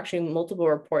so. There are actually multiple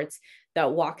reports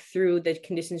that walk through the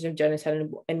conditions of genocide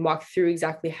and walk through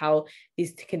exactly how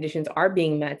these conditions are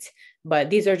being met. But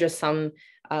these are just some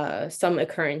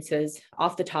occurrences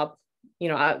off the top,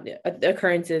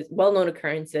 occurrences, well-known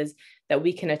occurrences that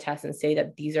we can attest and say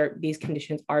that these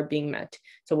conditions are being met.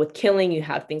 So with killing, you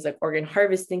have things like organ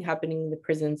harvesting happening in the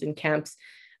prisons and camps,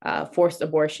 forced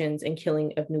abortions and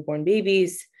killing of newborn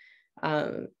babies,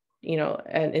 and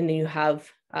then you have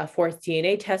forced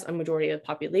DNA tests on majority of the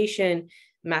population,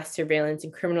 mass surveillance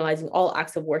and criminalizing all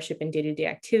acts of worship and day-to-day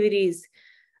activities.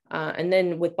 And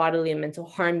then with bodily and mental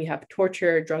harm, you have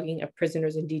torture, drugging of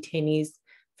prisoners and detainees,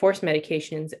 forced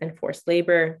medications, and forced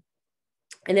labor.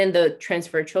 And then the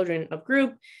transfer of children of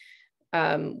group,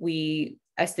 we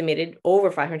estimated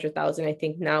over 500,000. I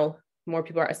think now more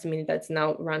people are estimating that's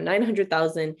now around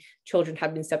 900,000 children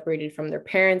have been separated from their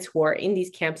parents who are in these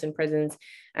camps and prisons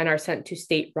and are sent to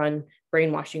state-run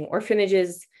brainwashing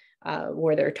orphanages,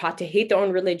 where they're taught to hate their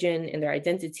own religion and their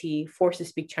identity, forced to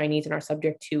speak Chinese, and are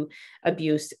subject to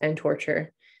abuse and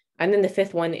torture. And then the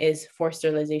fifth one is forced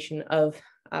sterilization of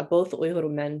both Uyghur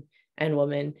men and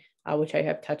women, which I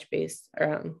have touched base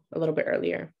a little bit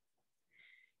earlier.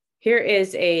 Here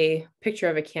is a picture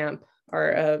of a camp,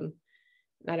 or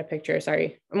not a picture,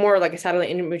 sorry, more like a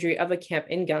satellite imagery of a camp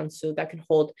in Gansu that can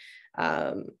hold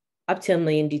up to 1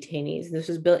 million detainees. This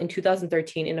was built in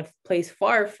 2013 in a place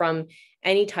far from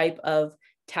any type of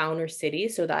town or city,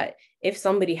 so that if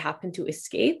somebody happened to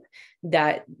escape,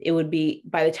 that it would be,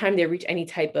 by the time they reach any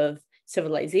type of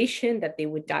civilization, that they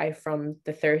would die from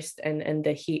the thirst and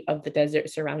the heat of the desert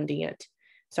surrounding it.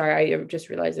 Sorry, I just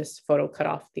realized this photo cut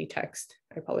off the text.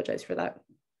 I apologize for that.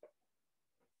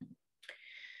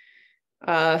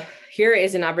 Here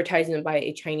is an advertisement by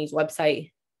a Chinese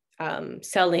website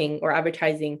selling or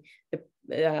advertising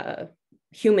the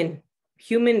human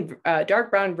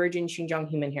dark brown virgin Xinjiang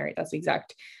human hair. That's the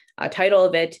exact title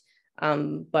of it.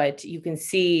 But you can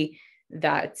see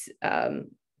that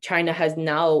China has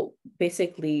now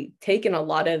basically taken a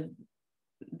lot of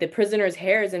the prisoners'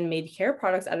 hairs and made hair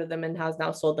products out of them and has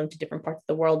now sold them to different parts of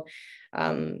the world.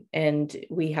 And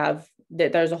we have,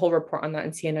 there's a whole report on that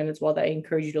in CNN as well that I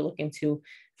encourage you to look into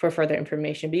for further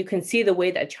information. But you can see the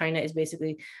way that China is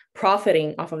basically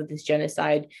profiting off of this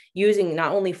genocide, using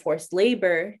not only forced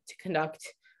labor to conduct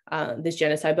this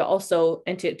genocide, but also,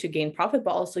 and to gain profit,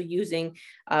 but also using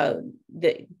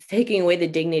taking away the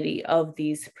dignity of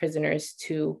these prisoners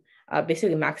to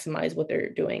basically maximize what they're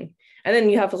doing. And then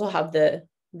you also have the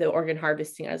organ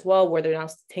harvesting as well, where they're now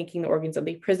taking the organs of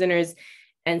the prisoners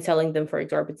and selling them for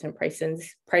exorbitant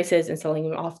prices and selling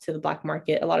them off to the black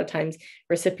market. A lot of times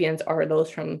recipients are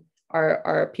those from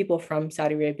are people from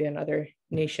Saudi Arabia and other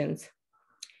nations.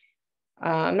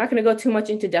 I'm not going to go too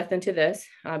much into depth into this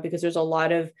because there's a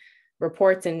lot of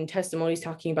reports and testimonies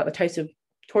talking about the types of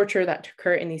torture that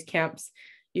occur in these camps.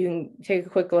 You can take a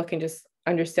quick look and just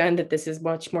understand that this is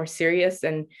much more serious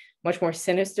and much more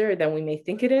sinister than we may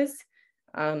think it is.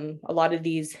 A lot of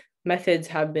these methods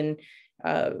have been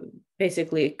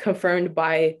basically confirmed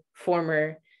by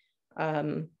former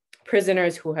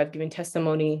prisoners who have given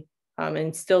testimony,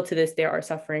 and still to this day are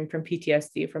suffering from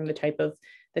PTSD from the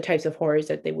types of horrors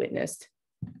that they witnessed.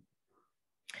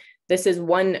 This is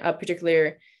one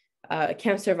particular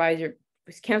camp survivor,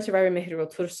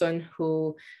 Mehri Tursun,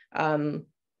 who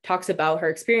talks about her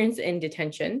experience in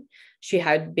detention. She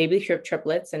had baby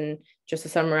triplets, and just to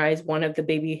summarize, one of the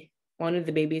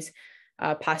babies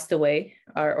passed away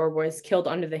or was killed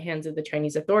under the hands of the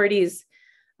Chinese authorities.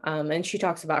 And she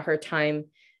talks about her time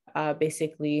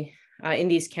basically in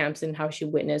these camps and how she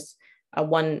witnessed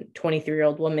one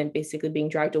 23-year-old woman basically being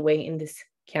dragged away in this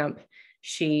camp.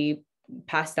 She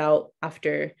passed out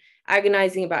after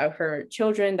agonizing about her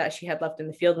children that she had left in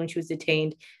the field when she was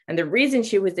detained. And the reason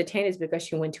she was detained is because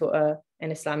she went to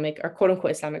an Islamic, or quote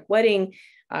unquote Islamic wedding,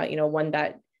 one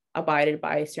that abided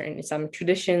by certain Islamic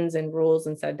traditions and rules,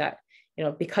 and said that,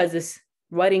 because this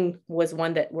wedding was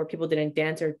one where people didn't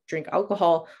dance or drink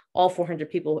alcohol, all 400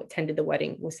 people who attended the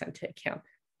wedding was sent to a camp.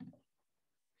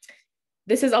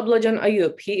 This is Abdullah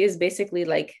Ayub. He is basically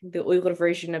like the Uyghur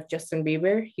version of Justin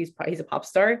Bieber. He's a pop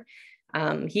star.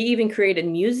 He even created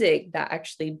music that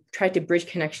actually tried to bridge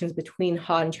connections between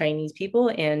Han Chinese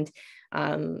people and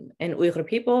Uyghur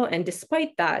people. And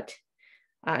despite that,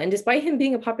 and despite him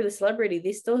being a popular celebrity,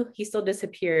 he still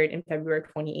disappeared in February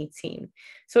 2018.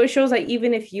 So it shows that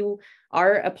even if you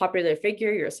are a popular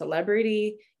figure, you're a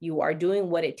celebrity, you are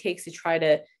doing what it takes to try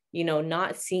to,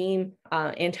 not seem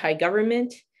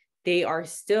anti-government, they are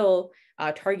still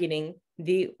targeting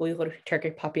the Uyghur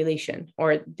Turkic population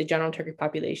or the general Turkic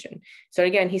population. So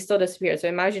again, he still disappeared. So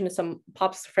imagine some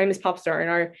famous pop star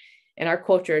in our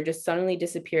culture just suddenly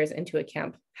disappears into a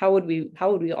camp. How would we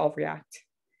all react?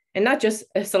 And not just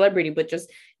a celebrity, but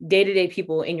just day-to-day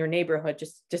people in your neighborhood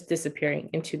just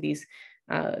disappearing into these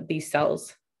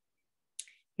cells.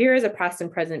 Here is a past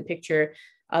and present picture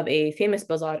of a famous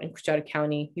bazaar in Kuchar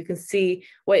County. You can see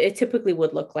what it typically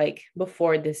would look like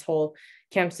before this whole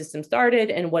camp system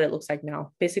started and what it looks like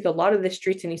now. Basically, a lot of the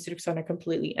streets in East Turkistan are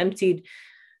completely emptied.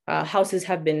 Houses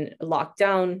have been locked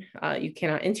down. You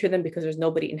cannot enter them because there's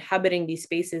nobody inhabiting these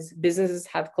spaces. Businesses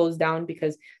have closed down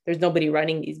because there's nobody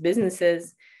running these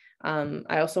businesses.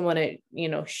 I also want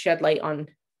to, shed light on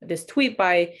this tweet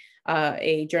by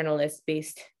a journalist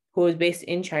who was based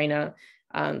in China.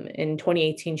 In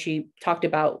 2018, she talked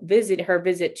about her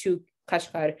visit to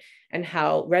Kashgar and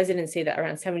how residents say that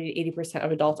around 70 to 80%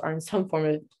 of adults are in some form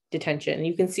of detention. And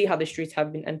you can see how the streets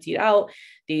have been emptied out,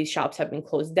 these shops have been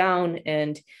closed down,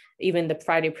 and even the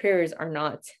Friday prayers are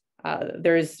not,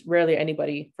 there's rarely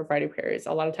anybody for Friday prayers.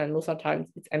 A lot of times, most of the times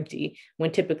it's empty,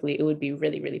 when typically it would be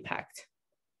really, really packed.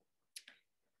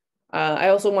 I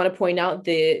also want to point out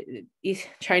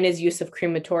China's use of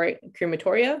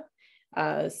crematoria,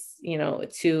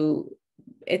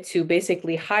 to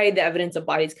basically hide the evidence of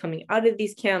bodies coming out of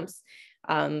these camps,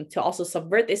 to also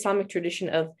subvert the Islamic tradition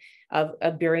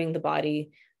of burying the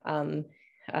body,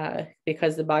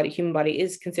 because the human body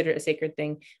is considered a sacred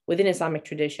thing within Islamic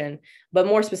tradition. But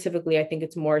more specifically, I think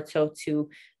it's more so to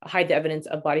hide the evidence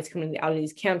of bodies coming out of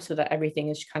these camps so that everything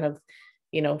is kind of,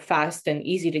 fast and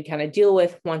easy to kind of deal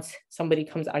with once somebody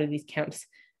comes out of these camps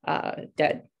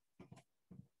dead.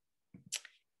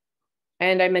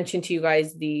 And I mentioned to you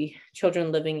guys the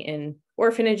children living in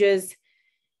orphanages.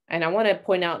 And I want to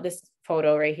point out this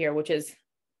photo right here, which is,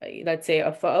 let's say,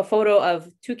 a photo of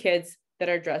two kids that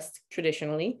are dressed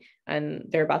traditionally, and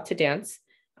they're about to dance,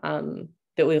 the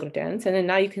Uyghur dance. And then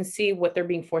now you can see what they're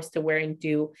being forced to wear and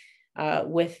do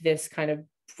with this kind of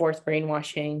forced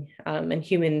brainwashing and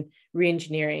human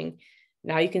re-engineering.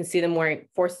 Now you can see them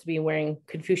forced to be wearing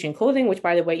Confucian clothing, which,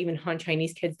 by the way, even Han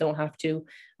Chinese kids don't have to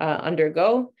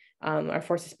undergo, are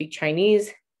forced to speak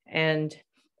Chinese, and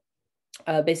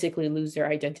basically lose their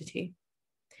identity.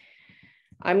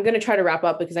 I'm going to try to wrap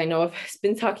up because I know I've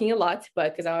been talking a lot,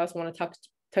 but because I also want to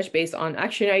touch base on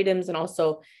action items and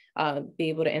also be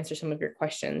able to answer some of your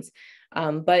questions.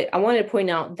 But I wanted to point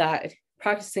out that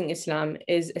practicing Islam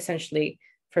is essentially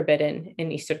forbidden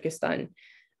in East Turkestan.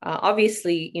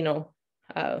 Obviously,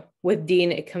 with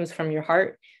deen, it comes from your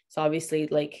heart. So obviously,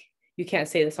 like, you can't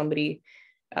say that somebody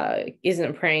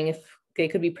isn't praying if they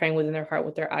could be praying within their heart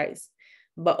with their eyes.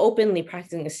 But openly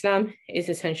practicing Islam is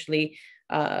essentially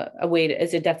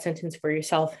is a death sentence for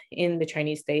yourself in the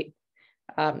Chinese state,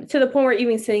 to the point where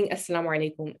even saying Assalamu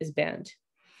alaikum is banned.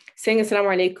 Saying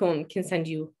Assalamu alaikum can send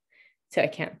you to a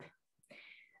camp.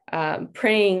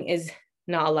 Praying is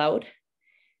not allowed.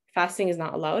 Fasting is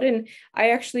not allowed. And I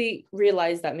actually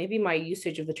realized that maybe my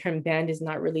usage of the term banned is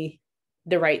not really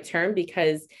the right term,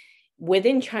 because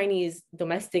within Chinese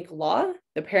domestic law,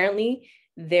 apparently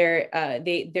they're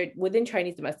within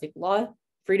Chinese domestic law,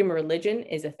 freedom of religion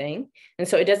is a thing. And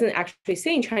so it doesn't actually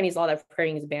say in Chinese law that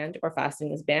praying is banned or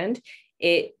fasting is banned.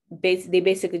 They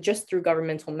basically, just through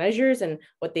governmental measures and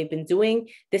what they've been doing,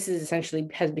 this is essentially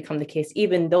has become the case,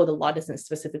 even though the law doesn't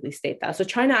specifically state that. So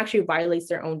China actually violates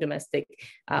their own domestic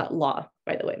law,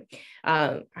 by the way.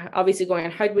 Obviously, going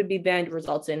on Hajj would be banned,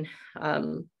 results in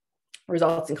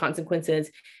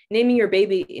consequences. Naming your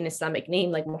baby an Islamic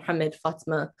name like Muhammad,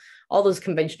 Fatima, all those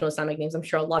conventional Islamic names. I'm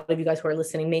sure a lot of you guys who are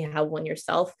listening may have one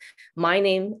yourself. My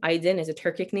name, Aydin, is a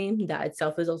Turkic name that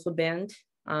itself is also banned.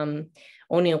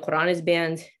 Owning a Quran is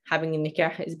banned. Having a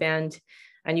nikah is banned.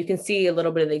 And you can see a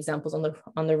little bit of the examples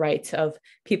on the right of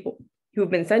people who have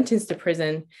been sentenced to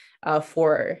prison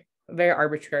for very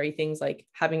arbitrary things, like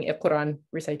having a Quran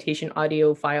recitation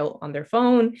audio file on their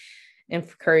phone.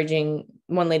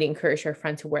 One lady encouraged her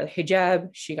friend to wear the hijab.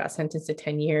 She got sentenced to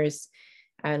 10 years.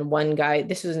 And one guy,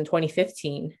 this was in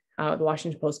 2015, the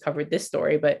Washington Post covered this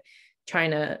story, but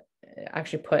China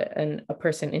actually put a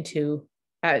person into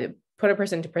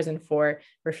prison for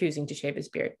refusing to shave his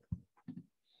beard.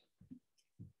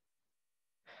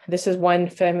 This is one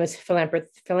famous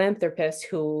philanthropist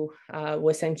who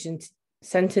was sentenced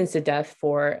to death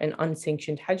for an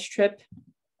unsanctioned Hajj trip.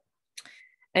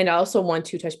 And I also want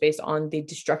to touch base on the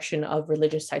destruction of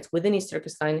religious sites within East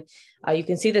Turkestan. You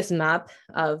can see this map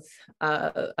of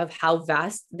how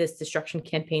vast this destruction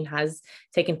campaign has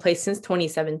taken place since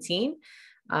 2017.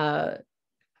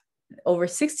 Over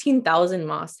 16,000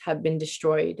 mosques have been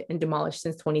destroyed and demolished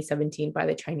since 2017 by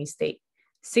the Chinese state.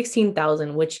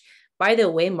 16,000, which, by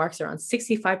the way, marks around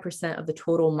 65% of the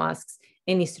total mosques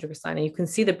in East Turkestan. And you can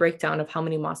see the breakdown of how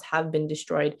many mosques have been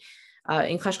destroyed.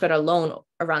 In Kashgar alone,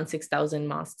 around 6,000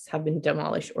 mosques have been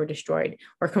demolished or destroyed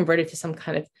or converted to some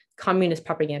kind of communist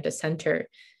propaganda center.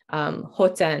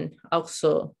 Hoten,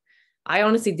 also, I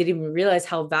honestly didn't even realize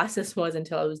how vast this was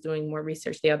until I was doing more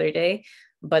research the other day.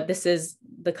 But this is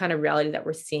the kind of reality that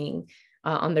we're seeing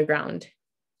on the ground.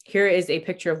 Here is a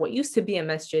picture of what used to be a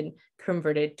masjid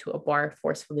converted to a bar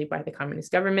forcefully by the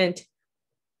communist government.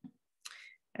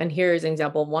 And here is an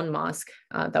example of one mosque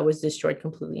that was destroyed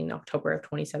completely in October of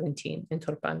 2017 in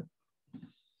Turpan.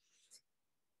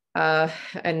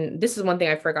 And this is one thing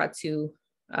I forgot to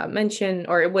mention,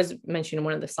 or it was mentioned in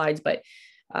one of the slides, but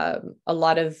a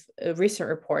lot of recent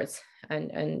reports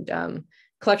and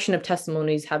collection of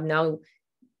testimonies have now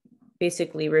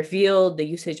basically revealed the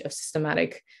usage of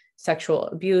systematic sexual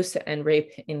abuse and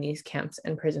rape in these camps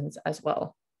and prisons as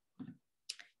well.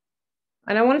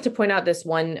 And I wanted to point out this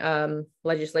one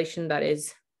legislation that is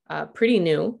pretty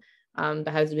new,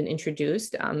 that has been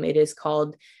introduced. It is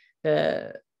called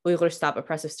the Uyghur Stop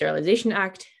Oppressive Sterilization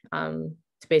Act,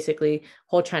 to basically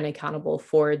hold China accountable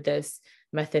for this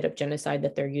method of genocide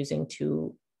that they're using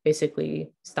to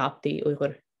basically stop the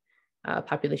Uyghur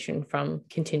population from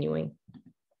continuing.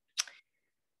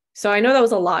 So I know that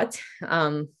was a lot,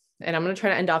 and I'm going to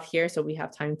try to end off here so we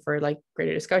have time for like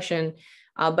greater discussion.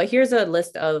 But here's a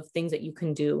list of things that you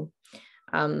can do.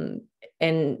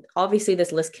 And obviously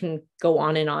this list can go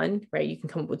on, right? You can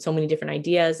come up with so many different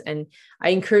ideas. And I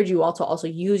encourage you all to also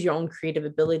use your own creative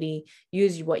ability,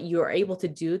 use what you are able to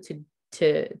do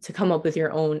to come up with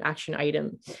your own action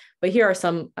item. But here are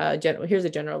some, here's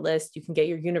a general list. You can get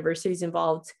your universities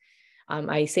involved.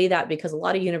 I say that because a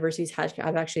lot of universities have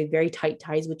actually very tight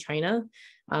ties with China.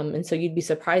 And so you'd be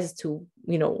surprised as to,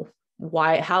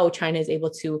 how China is able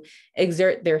to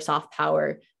exert their soft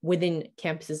power within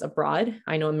campuses abroad.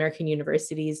 I know American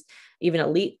universities, even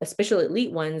elite, especially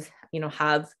elite ones,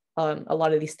 have a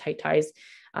lot of these tight ties.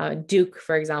 Duke,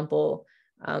 for example,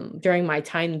 during my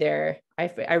time there,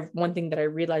 one thing that I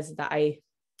realized is that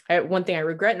one thing I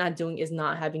regret not doing is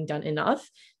not having done enough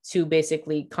to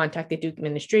basically contact the Duke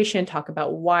administration, talk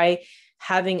about why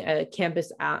having a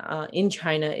campus in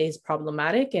China is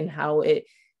problematic and how it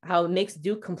makes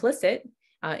Duke complicit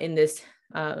in this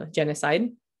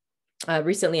genocide.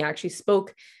 Recently, I actually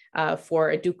spoke for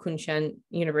a Duke Kunshan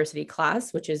University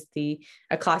class, which is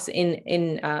a class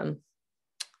in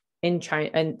China,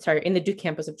 in the Duke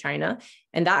campus of China,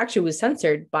 and that actually was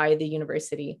censored by the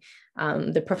university.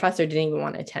 The professor didn't even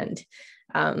want to attend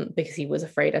because he was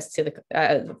afraid of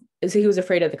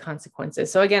the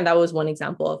consequences. So again, that was one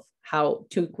example of how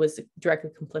Duke was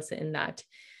directly complicit in that.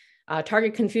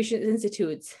 Target Confucius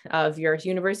Institutes of your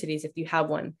universities, if you have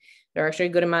one. There are actually a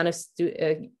good amount of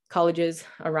colleges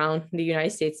around the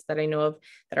United States that I know of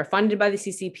that are funded by the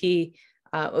CCP.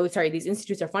 These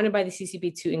institutes are funded by the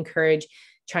CCP to encourage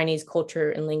Chinese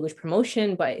culture and language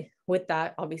promotion. But with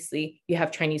that, obviously, you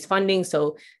have Chinese funding.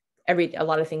 So a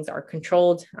lot of things are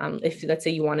controlled. If let's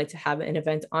say you wanted to have an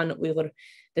event on Uyghur,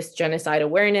 this genocide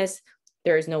awareness,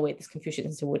 there is no way this Confucius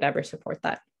Institute would ever support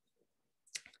that.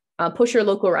 Push your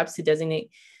local reps to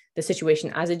designate the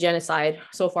situation as a genocide.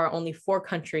 So far, only 4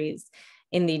 countries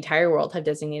in the entire world have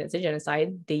designated as a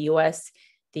genocide: the US,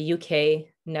 the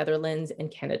UK, Netherlands, and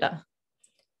Canada.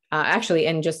 Actually,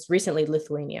 and just recently,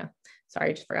 Lithuania. Sorry,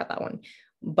 I just forgot that one.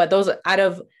 But those, out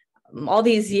of all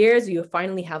these years, you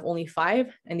finally have only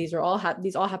 5, and these all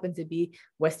happen to be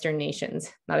Western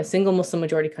nations. Not a single Muslim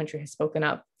majority country has spoken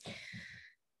up.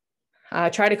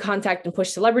 Try to contact and push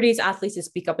celebrities, athletes to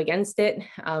speak up against it.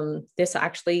 This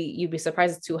actually, you'd be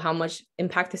surprised as to how much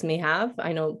impact this may have.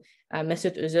 I know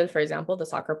Mesut Özil, for example, the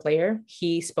soccer player,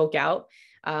 he spoke out,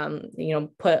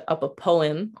 put up a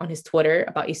poem on his Twitter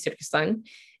about East Turkistan.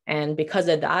 And because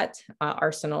of that,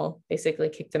 Arsenal basically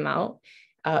kicked him out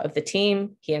of the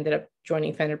team. He ended up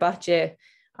joining Fenerbahce,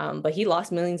 but he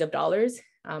lost millions of dollars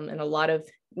and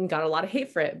got a lot of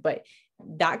hate for it. But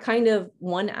that kind of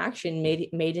one action made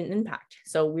an impact.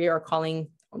 So we're hoping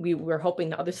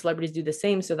that other celebrities do the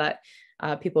same, so that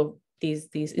people, these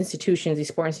institutions, these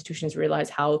sport institutions, realize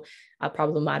how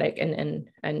problematic and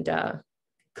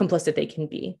complicit they can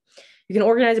be. You can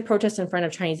organize a protest in front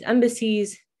of Chinese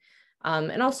embassies,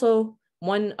 and also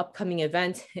one upcoming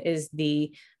event is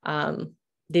the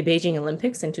Beijing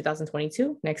Olympics in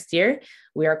 2022 next year.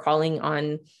 We are calling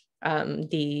on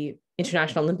the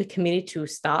International Olympic Committee to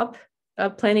stop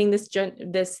planning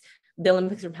the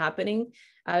Olympics from happening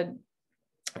in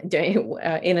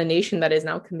a nation that is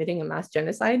now committing a mass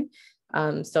genocide.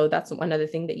 So that's one other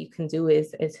thing that you can do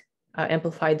is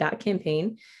amplify that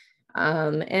campaign.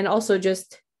 And also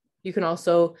you can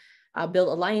also build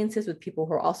alliances with people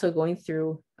who are also going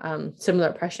through similar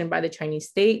oppression by the Chinese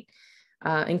state.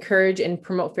 Encourage and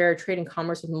promote fair trade and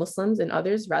commerce with Muslims and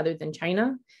others rather than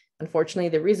China. Unfortunately,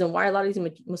 the reason why a lot of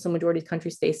these Muslim majority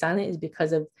countries stay silent is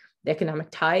because of the economic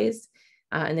ties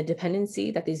and the dependency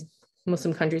that these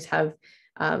Muslim countries have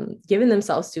given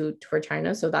themselves for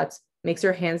China. So that makes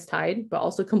their hands tied, but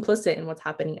also complicit in what's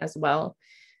happening as well.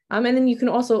 And then you can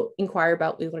also inquire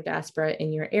about Uyghur diaspora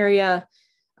in your area,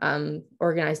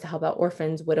 organize to help out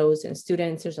orphans, widows, and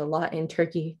students. There's a lot in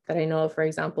Turkey that I know of, for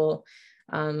example.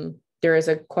 There is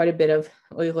quite a bit of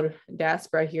Uyghur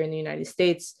diaspora here in the United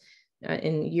States,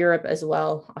 in Europe as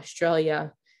well,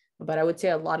 Australia. But I would say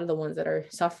a lot of the ones that are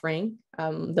suffering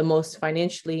the most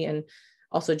financially and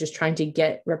also just trying to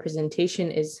get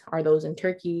representation are those in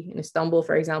Turkey, in Istanbul,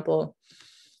 for example.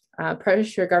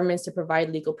 Pressure governments to provide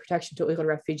legal protection to Uyghur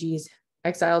refugees,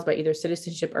 exiles by either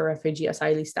citizenship or refugee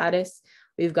asylee status.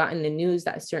 We've gotten the news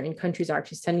that certain countries are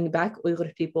actually sending back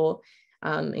Uyghur people,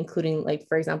 including, like,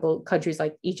 for example, countries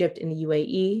like Egypt and the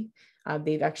UAE.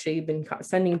 They've actually been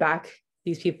sending back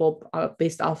these people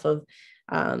based off of,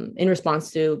 in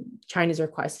response to China's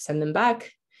request to send them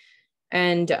back,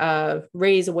 and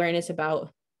raise awareness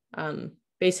about,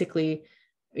 basically,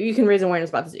 you can raise awareness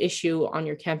about this issue on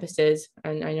your campuses.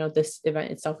 And I know this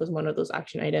event itself was one of those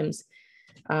action items.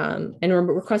 And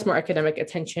request more academic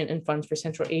attention and funds for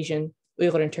Central Asian,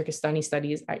 Uyghur and Turkistani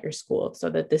studies at your school, so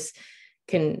that this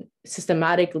can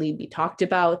systematically be talked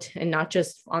about, and not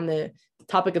just on the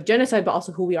topic of genocide, but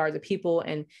also who we are as a people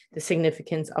and the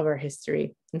significance of our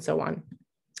history and so on.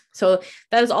 So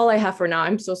that is all I have for now.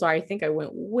 I'm so sorry. I think I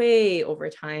went way over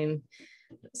time.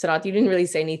 Sadat, you didn't really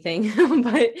say anything,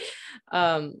 but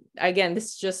again,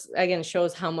 this just, again,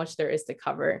 shows how much there is to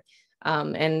cover.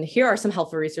 And here are some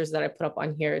helpful resources that I put up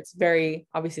on here. It's very,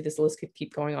 obviously this list could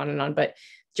keep going on and on, but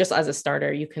just as a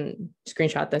starter, you can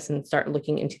screenshot this and start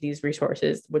looking into these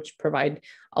resources, which provide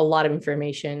a lot of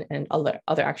information and other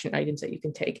action items that you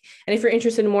can take. And if you're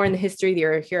interested more in the history,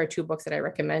 here are 2 books that I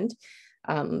recommend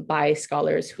by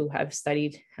scholars who have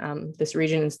studied this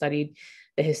region and studied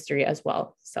the history as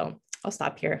well. So I'll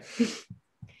stop here.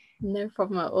 No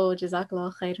problem at all.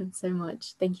 Jazakallah khairan so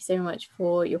much. Thank you so much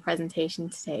for your presentation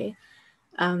today.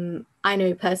 I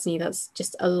know personally that's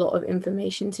just a lot of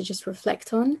information to just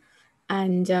reflect on.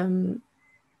 And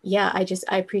yeah,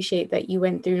 I appreciate that you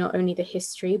went through not only the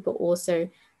history, but also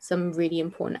some really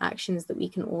important actions that we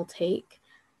can all take.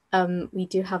 We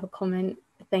do have a comment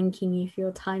thanking you for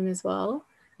your time as well.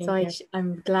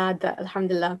 I'm glad that,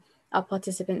 alhamdulillah, our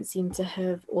participants seem to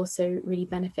have also really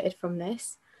benefited from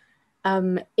this.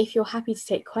 If you're happy to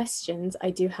take questions, I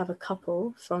do have a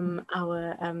couple from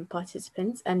our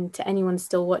participants, and to anyone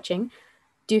still watching,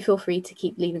 do feel free to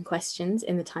keep leaving questions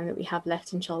in the time that we have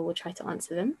left. Inshallah, we'll try to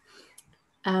answer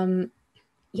them.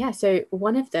 Yeah, so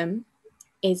one of them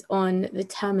is on the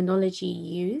terminology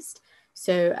used.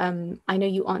 So I know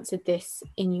you answered this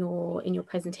in your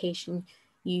presentation.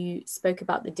 You spoke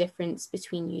about the difference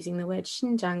between using the word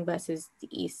Xinjiang versus the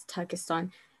East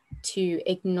Turkistan to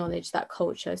acknowledge that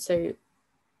culture. So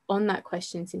on that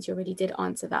question, since you already did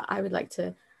answer that, I would like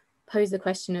to pose the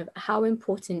question of how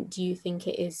important do you think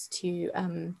it is to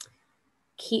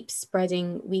keep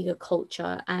spreading Uyghur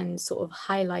culture and sort of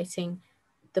highlighting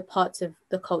the parts of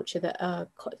the culture that are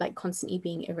like constantly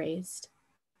being erased?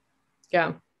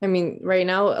 Yeah, I mean, right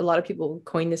now, a lot of people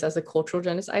coin this as a cultural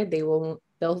genocide.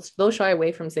 They'll shy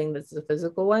away from saying this is a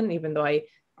physical one, even though I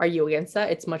argue against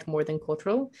that. It's much more than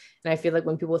cultural. And I feel like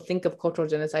when people think of cultural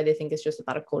genocide, they think it's just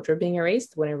about a culture being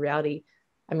erased, when in reality,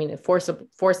 I mean, forced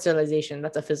sterilization,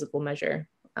 that's a physical measure.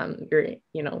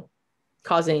 You're,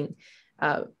 causing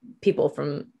people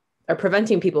from, or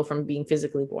preventing people from being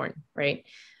physically born, right?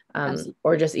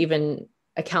 Or just even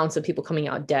accounts of people coming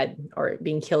out dead or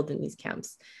being killed in these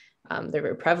camps. They're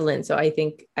very prevalent. So I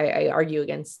think I argue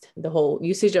against the whole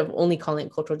usage of only calling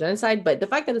it cultural genocide. But the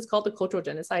fact that it's called a cultural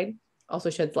genocide also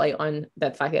sheds light on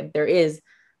that fact that there is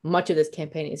much of this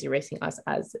campaign is erasing us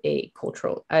as a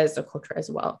culture as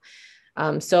well.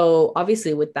 So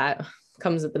obviously with that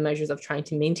comes with the measures of trying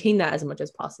to maintain that as much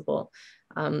as possible.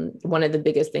 One of the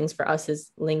biggest things for us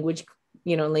is language,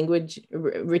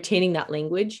 retaining that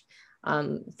language.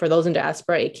 For those in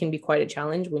diaspora, it can be quite a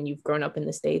challenge when you've grown up in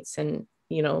the States and,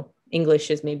 English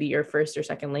is maybe your first or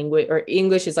second language, or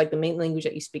English is like the main language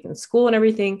that you speak in school and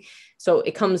everything. So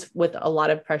it comes with a lot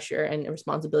of pressure and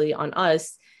responsibility on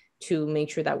us to make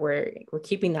sure that we're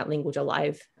keeping that language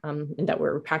alive, and that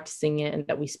we're practicing it and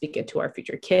that we speak it to our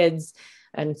future kids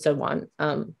and so on.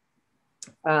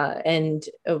 And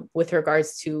with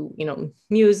regards to,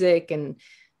 music and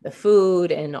the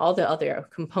food and all the other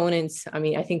components, I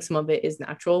mean, I think some of it is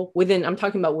natural I'm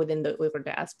talking about within the Uyghur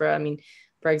diaspora. I mean,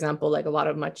 for example, like a lot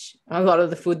of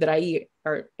the food that I eat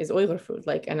is Uyghur food.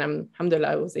 Like, and alhamdulillah,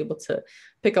 I was able to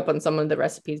pick up on some of the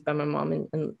recipes by my mom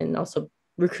and also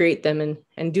recreate them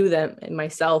and do them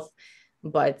myself.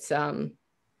 But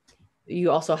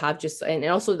you also have and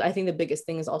also I think the biggest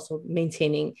thing is also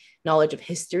maintaining knowledge of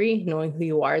history, knowing who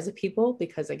you are as a people,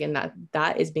 because again,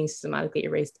 that is being systematically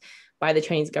erased by the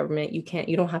Chinese government.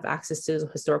 You don't have access to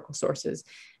historical sources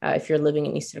if you're living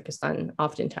in East Turkistan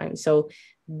oftentimes. So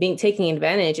taking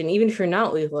advantage, and even if you're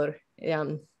not Uyghur,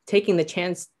 taking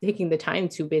the time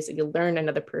to basically learn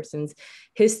another person's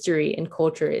history and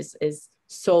culture is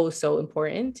so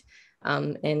important.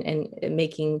 And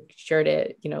making sure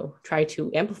to, try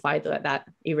to amplify that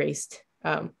erased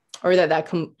or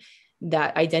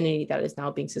that identity that is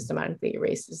now being systematically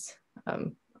erased is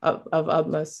of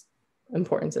utmost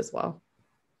importance as well.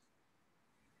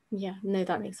 Yeah, no,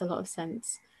 that makes a lot of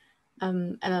sense.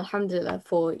 And alhamdulillah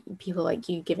for people like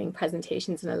you giving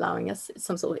presentations and allowing us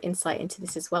some sort of insight into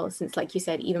this as well, since like you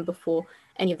said, even before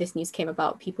any of this news came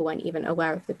about, people weren't even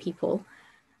aware of the people.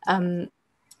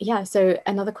 Yeah, so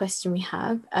another question we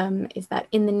have is that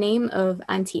in the name of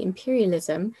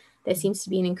anti-imperialism, there seems to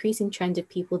be an increasing trend of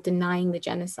people denying the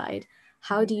genocide.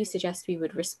 How do you suggest we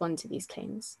would respond to these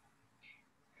claims?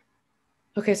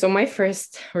 Okay, so my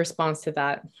first response to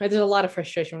that, there's a lot of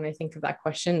frustration when I think of that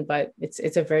question, but it's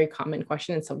a very common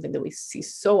question and something that we see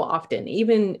so often.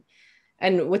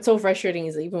 And what's so frustrating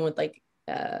is even with like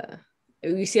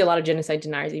you see a lot of genocide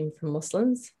deniers, even from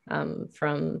Muslims,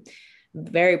 from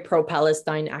very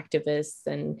pro-Palestine activists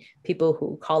and people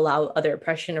who call out other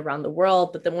oppression around the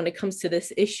world. But then when it comes to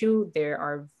this issue, they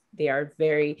are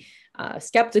very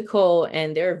skeptical,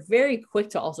 and they're very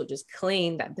quick to also just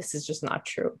claim that this is just not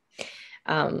true.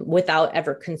 Without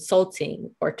ever consulting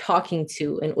or talking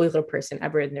to an Uyghur person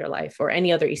ever in their life, or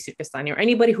any other East Turkistani, or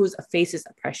anybody who faces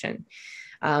oppression.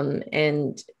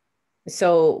 And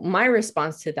so my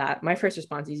response to that, my first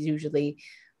response is usually,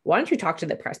 why don't you talk to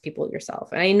the oppressed people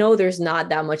yourself? And I know there's not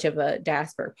that much of a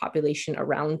diaspora population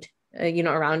around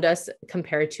around us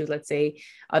compared to, let's say,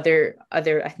 other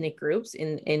ethnic groups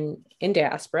in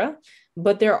diaspora,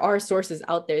 but there are sources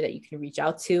out there that you can reach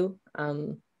out to.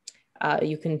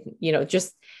 You can,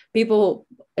 just people,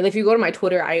 if you go to my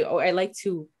Twitter, I like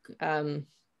to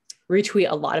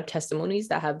retweet a lot of testimonies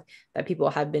that people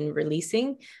have been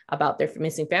releasing about their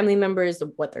missing family members,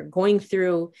 what they're going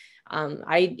through.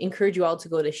 I encourage you all to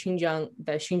go to the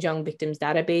Xinjiang Victims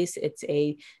Database. It's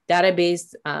a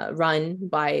database run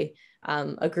by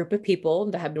a group of people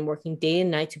that have been working day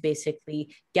and night to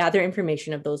basically gather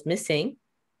information of those missing.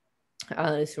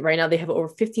 So right now they have over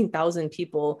 15,000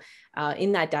 people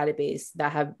in that database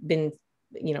that have been,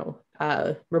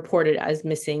 reported as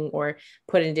missing or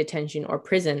put in detention or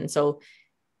prison. So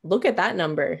look at that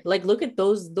number, look at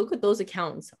those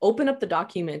accounts, open up the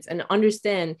documents and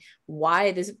understand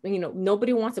why this,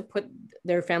 nobody wants to put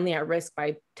their family at risk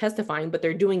by testifying, but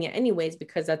they're doing it anyways,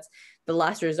 because that's the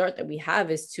last resort that we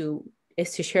have is to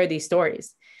share these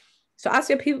stories. So ask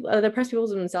the oppressed people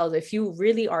themselves, if you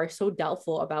really are so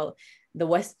doubtful about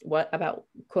about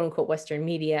quote unquote Western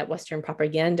media, Western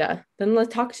propaganda, then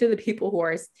let's talk to the people who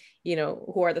are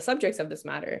the subjects of this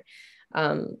matter,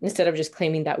 instead of just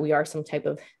claiming that we are some type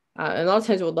of, and a lot of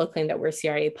times they'll claim that we're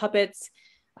CIA puppets.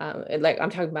 Like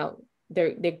I'm talking about,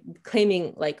 they're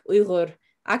claiming like Uyghur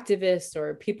activists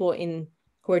or people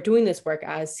who are doing this work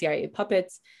as CIA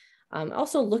puppets.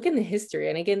 Also look in the history.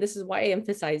 And again, this is why I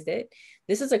emphasized it.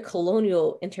 This is a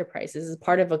colonial enterprise. This is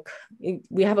part of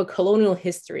we have a colonial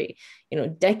history,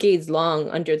 decades long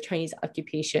under Chinese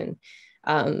occupation.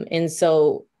 And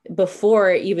so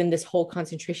before even this whole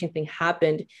concentration thing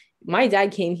happened, my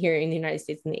dad came here in the United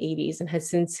States in the 80s and has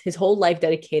since his whole life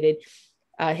dedicated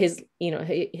his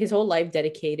whole life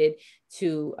dedicated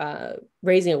to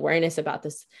raising awareness about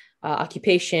this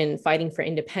occupation, fighting for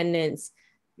independence.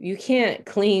 You can't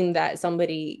claim that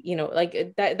somebody,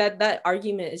 that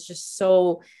argument is just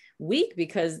so weak,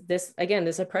 because this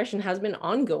oppression has been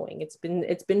ongoing. It's been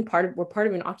we're part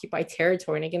of an occupied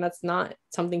territory. And again, that's not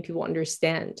something people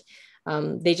understand.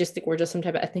 They just think we're just some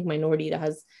type of ethnic minority that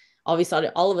has obviously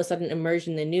all of a sudden emerged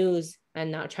in the news,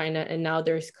 and now China, and now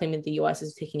they're claiming the US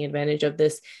is taking advantage of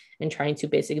this and trying to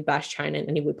basically bash China in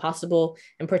any way possible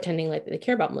and pretending like they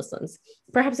care about Muslims.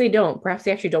 Perhaps they don't. Perhaps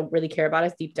they actually don't really care about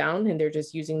us deep down, and they're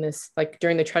just using this, like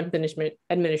during the Trump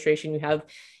administration, you have,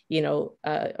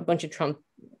 a bunch of Trump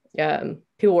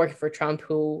people working for Trump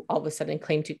who all of a sudden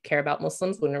claim to care about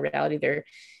Muslims, when in reality they're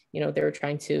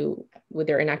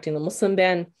enacting the Muslim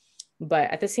ban.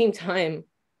 But at the same time,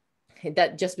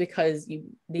 that just because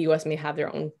the US may have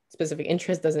their own specific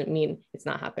interest doesn't mean it's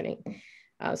not happening.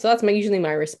 So that's usually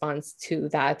my response to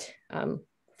that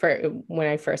for when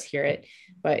I first hear it.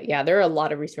 But yeah, there are a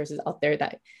lot of resources out there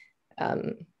that,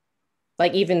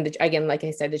 like even like I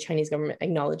said, the Chinese government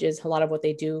acknowledges a lot of what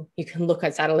they do. You can look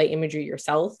at satellite imagery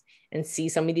yourself and see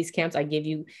some of these camps. I give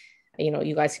you,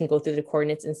 you guys can go through the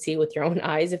coordinates and see with your own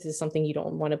eyes if this is something you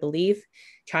don't want to believe.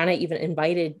 China even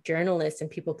invited journalists and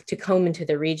people to come into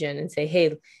the region and say,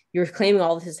 hey, you're claiming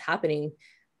all this is happening,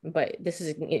 but this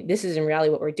is in reality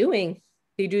what we're doing.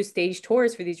 They do stage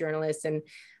tours for these journalists. And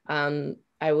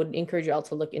I would encourage you all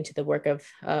to look into the work of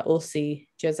Ulsi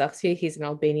Jazakci. He's an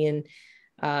Albanian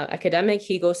academic.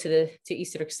 He goes to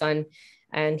East Turkistan,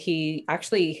 and he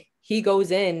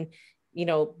goes in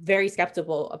very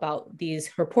skeptical about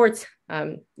these reports,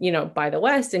 by the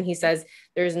West. And he says,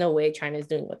 there's no way China is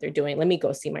doing what they're doing. Let me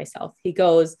go see myself. He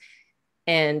goes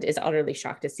and is utterly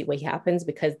shocked to see what happens,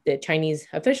 because the Chinese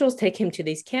officials take him to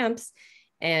these camps,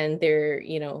 and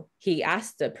he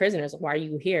asked the prisoners, why are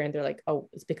you here? And they're like, oh,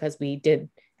 it's because we did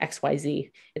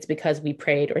XYZ. It's because we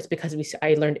prayed, or it's because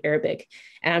I learned Arabic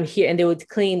and I'm here. And they would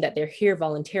claim that they're here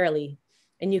voluntarily.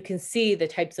 And you can see the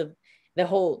types of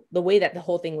the way that the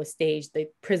whole thing was staged. The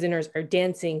prisoners are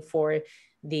dancing for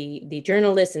the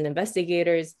journalists and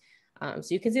investigators. So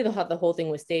you can see the whole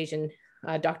thing was staged.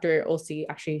 And Dr. Olsi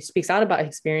actually speaks out about his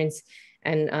experience,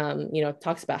 and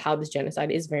talks about how this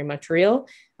genocide is very much real,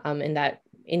 and that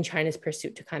in China's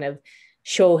pursuit to kind of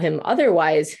show him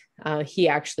otherwise, he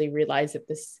actually realized that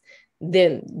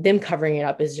them covering it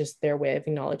up is just their way of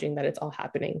acknowledging that it's all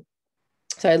happening.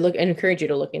 So I encourage you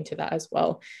to look into that as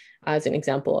well, as an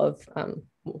example of,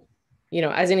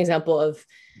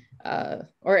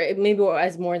 or maybe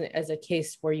as a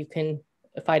case where you can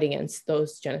fight against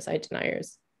those genocide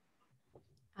deniers.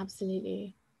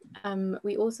 Absolutely.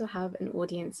 We also have an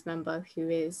audience member who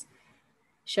is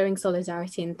showing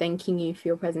solidarity and thanking you for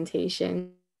your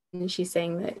presentation. And she's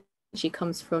saying that she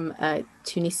comes from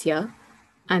Tunisia,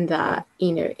 and that,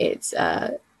 it's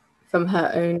from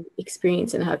her own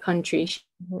experience in her country. She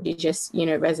just,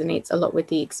 resonates a lot with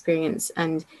the experience,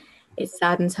 and it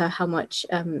saddens her how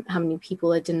many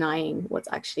people are denying what's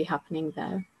actually happening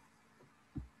there.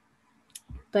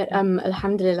 But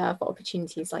alhamdulillah for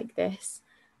opportunities like this.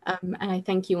 And I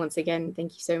thank you once again.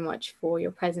 Thank you so much for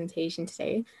your presentation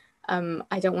today.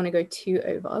 I don't want to go too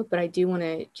over, but I do want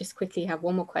to just quickly have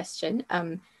one more question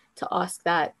to ask,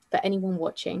 that for anyone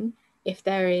watching, if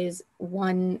there is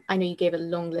one, I know you gave a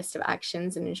long list of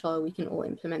actions and inshallah we can all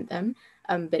implement them,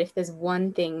 but if there's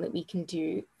one thing that we can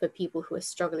do for people who are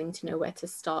struggling to know where to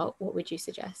start, what would you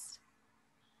suggest?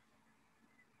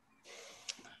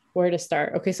 Where to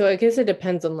start? Okay, so I guess it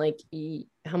depends on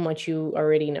how much you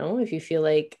already know. If you feel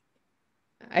like,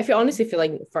 honestly feel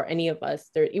like for any of us,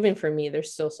 even for me,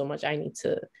 there's still so much I need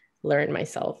to learn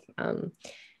myself.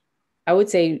 I would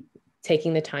say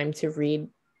taking the time to read,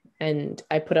 and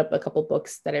I put up a couple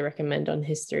books that I recommend on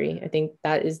history. I think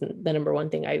that is the number one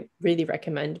thing I really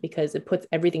recommend, because it puts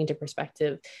everything into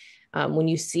perspective. When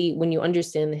you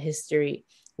understand the history,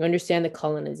 you understand the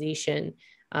colonization,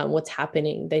 what's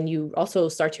happening, then you also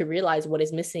start to realize what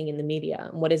is missing in the media,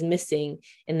 and what is missing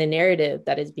in the narrative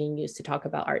that is being used to talk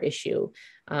about our issue.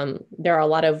 There are a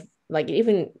lot of,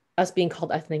 even us being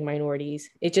called ethnic minorities,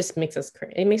 it just makes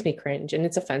me cringe, and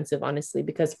it's offensive, honestly,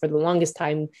 because for the longest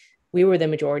time we were the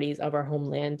majorities of our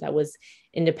homeland that was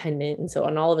independent.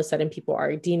 And all of a sudden people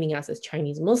are deeming us as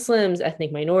Chinese Muslims,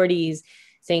 ethnic minorities,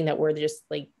 saying that we're just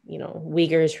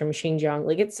Uyghurs from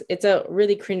Xinjiang. It's a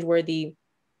really cringeworthy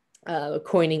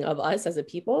coining of us as a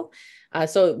people.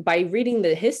 So by reading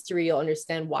the history, you'll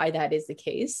understand why that is the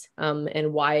case,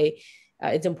 and why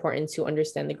it's important to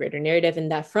understand the greater narrative.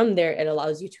 And that from there, it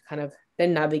allows you to kind of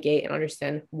then navigate and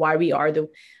understand why we are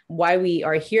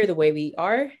here the way we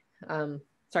are.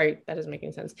 Sorry, that doesn't make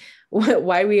any sense.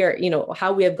 Why we are,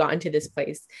 how we have gotten to this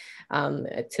place,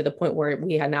 to the point where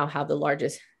we now have the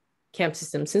largest camp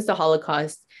system since the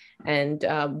Holocaust, and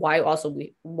why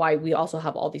we also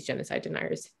have all these genocide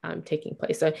deniers taking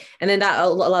place. So, and then that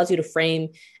allows you to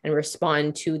frame and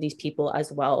respond to these people as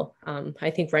well. I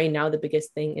think right now the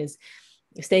biggest thing is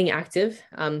staying active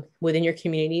within your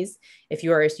communities. If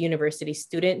you are a university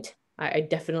student, I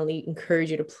definitely encourage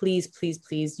you to please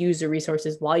use the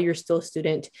resources while you're still a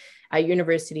student at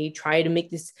university. Try to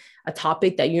make this a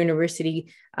topic that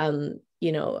university,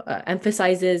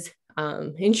 emphasizes.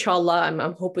 Inshallah,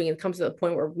 I'm hoping it comes to the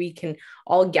point where we can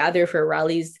all gather for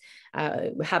rallies,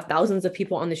 have thousands of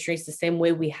people on the streets the same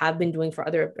way we have been doing for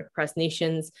other oppressed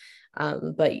nations.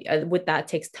 But with that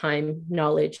takes time,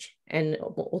 knowledge, and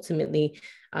ultimately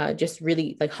just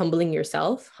really humbling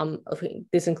yourself.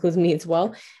 This includes me as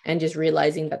well, and just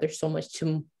realizing that there's so much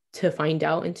to find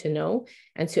out and to know,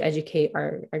 and to educate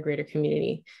our greater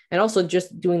community, and also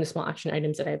just doing the small action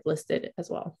items that I've listed as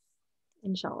well.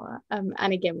 Inshallah.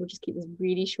 And again, we'll just keep this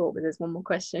really short, but there's one more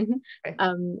question. Okay.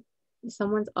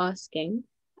 Someone's asking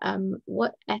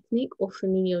what ethnic or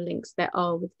familial links there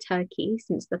are with Turkey,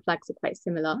 since the flags are quite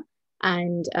similar,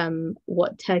 and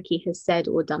what Turkey has said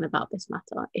or done about this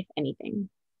matter, if anything.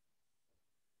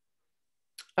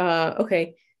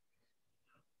 Okay.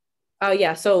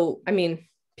 Yeah. So,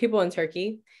 people in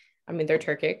Turkey, they're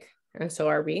Turkic, and so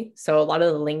are we. So a lot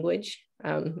of the language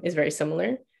is very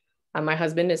similar. My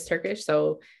husband is Turkish,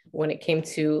 so when it came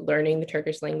to learning the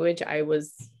Turkish language, it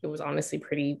was honestly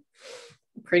pretty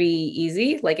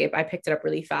easy. I picked it up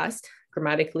really fast.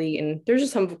 grammatically, and there's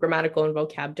just some grammatical and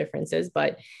vocab differences,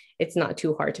 but it's not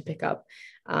too hard to pick up.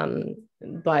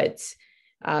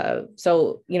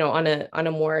 So, on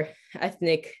a more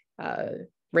ethnic,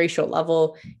 racial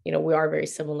level, we are very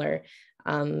similar.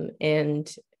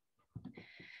 And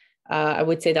I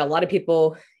would say that a lot of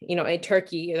people, in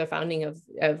Turkey, the founding of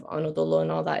Anadolu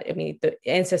and all that, I mean, the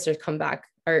ancestors come back,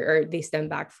 or they stem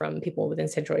back from people within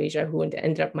Central Asia who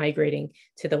ended up migrating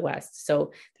to the West.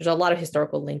 So there's a lot of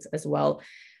historical links as well.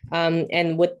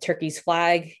 And with Turkey's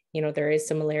flag, there is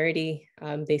similarity.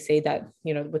 They say that,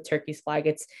 with Turkey's flag,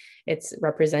 it's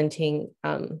representing,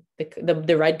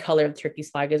 the red color of Turkey's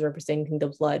flag is representing the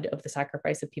blood of the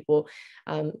sacrifice of people,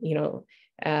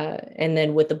 and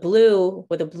then with the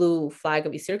blue flag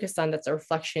of East Turkistan, that's a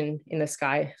reflection in the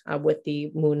sky, with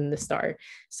the moon and the star.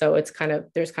 So it's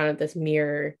there's kind of this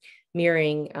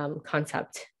mirroring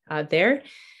concept there.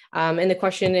 And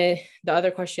the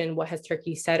other question, what has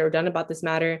Turkey said or done about this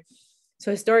matter? So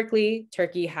historically,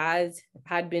 Turkey had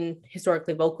been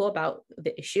historically vocal about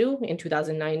the issue. In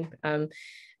 2009,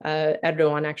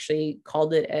 Erdogan actually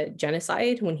called it a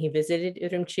genocide when he visited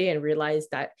Urumqi and realized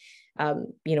that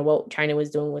what China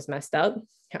was doing was messed up.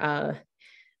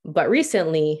 But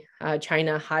recently,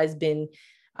 China has been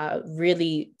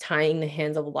really tying the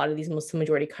hands of a lot of these Muslim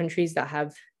majority countries that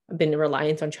have been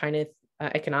reliant on China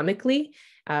economically,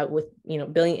 with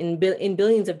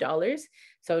billions of dollars.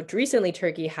 So recently,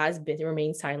 Turkey has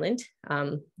remained silent.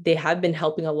 They have been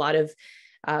helping a lot of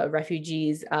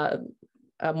refugees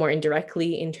more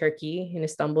indirectly in Turkey. In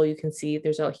Istanbul, you can see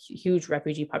there's a huge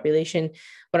refugee population,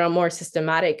 but on a more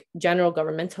systematic, general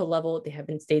governmental level, they have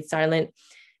stayed silent.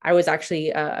 I was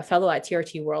actually a fellow at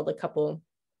TRT World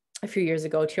a few years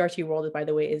ago. TRT World, by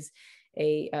the way, is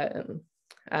a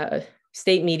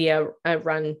state media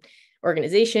run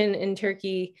organization in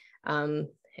Turkey.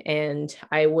 And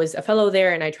I was a fellow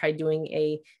there, and I tried doing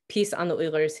a piece on the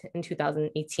Uyghurs in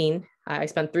 2018. I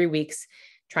spent 3 weeks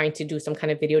trying to do some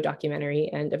kind of video documentary,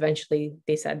 and eventually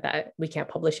they said that we can't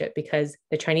publish it because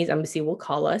the Chinese embassy will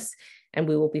call us and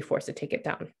we will be forced to take it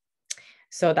down.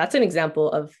 So that's an example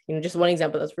of, just one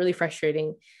example that's really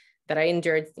frustrating that I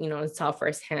endured, and saw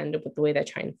firsthand with the way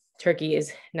that Turkey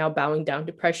is now bowing down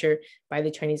to pressure by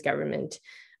the Chinese government.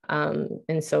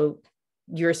 And so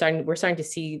we're starting to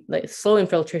see like slow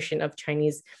infiltration of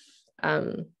Chinese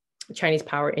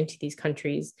power into these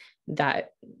countries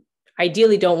that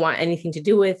ideally don't want anything to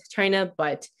do with China,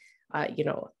 but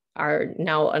are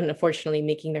now unfortunately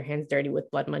making their hands dirty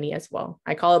with blood money as well.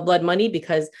 I call it blood money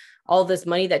because all this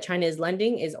money that China is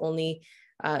lending is only,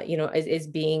 is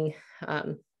being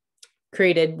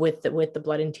created with the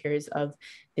blood and tears of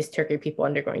this Turkic people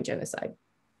undergoing genocide.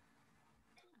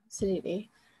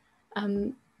 Absolutely.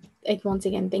 Once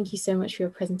again, thank you so much for your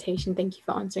presentation. Thank you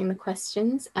for answering the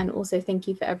questions. And also thank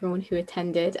you for everyone who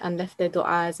attended and left their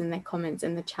du'as and their comments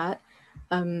in the chat.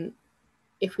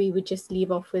 If we would just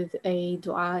leave off with a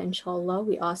du'a, inshallah,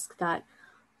 we ask that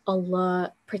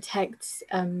Allah protects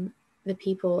the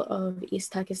people of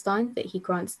East Turkistan, that He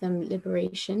grants them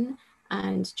liberation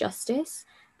and justice,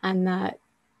 and that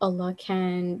Allah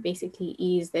can basically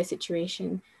ease their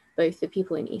situation, both the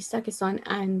people in East Turkistan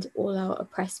and all our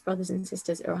oppressed brothers and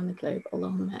sisters around the globe.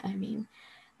 Allahumma ameen.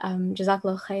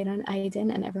 Jazakallah khairan,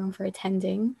 Aydin, and everyone for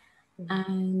attending.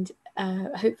 And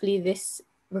hopefully this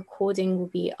recording will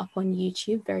be up on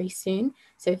YouTube very soon.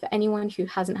 So for anyone who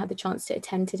hasn't had the chance to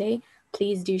attend today,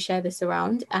 please do share this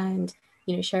around and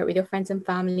share it with your friends and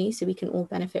family so we can all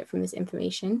benefit from this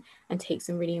information and take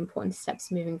some really important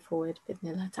steps moving forward.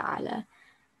 Bidnillah ta'ala.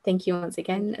 Thank you once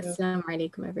again. Assalamu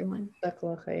alaikum, everyone.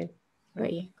 Jazakallah khair. Wa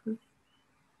iyyakum.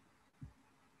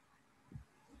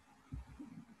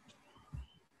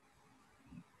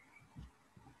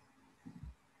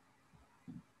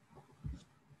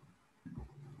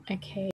 Okay.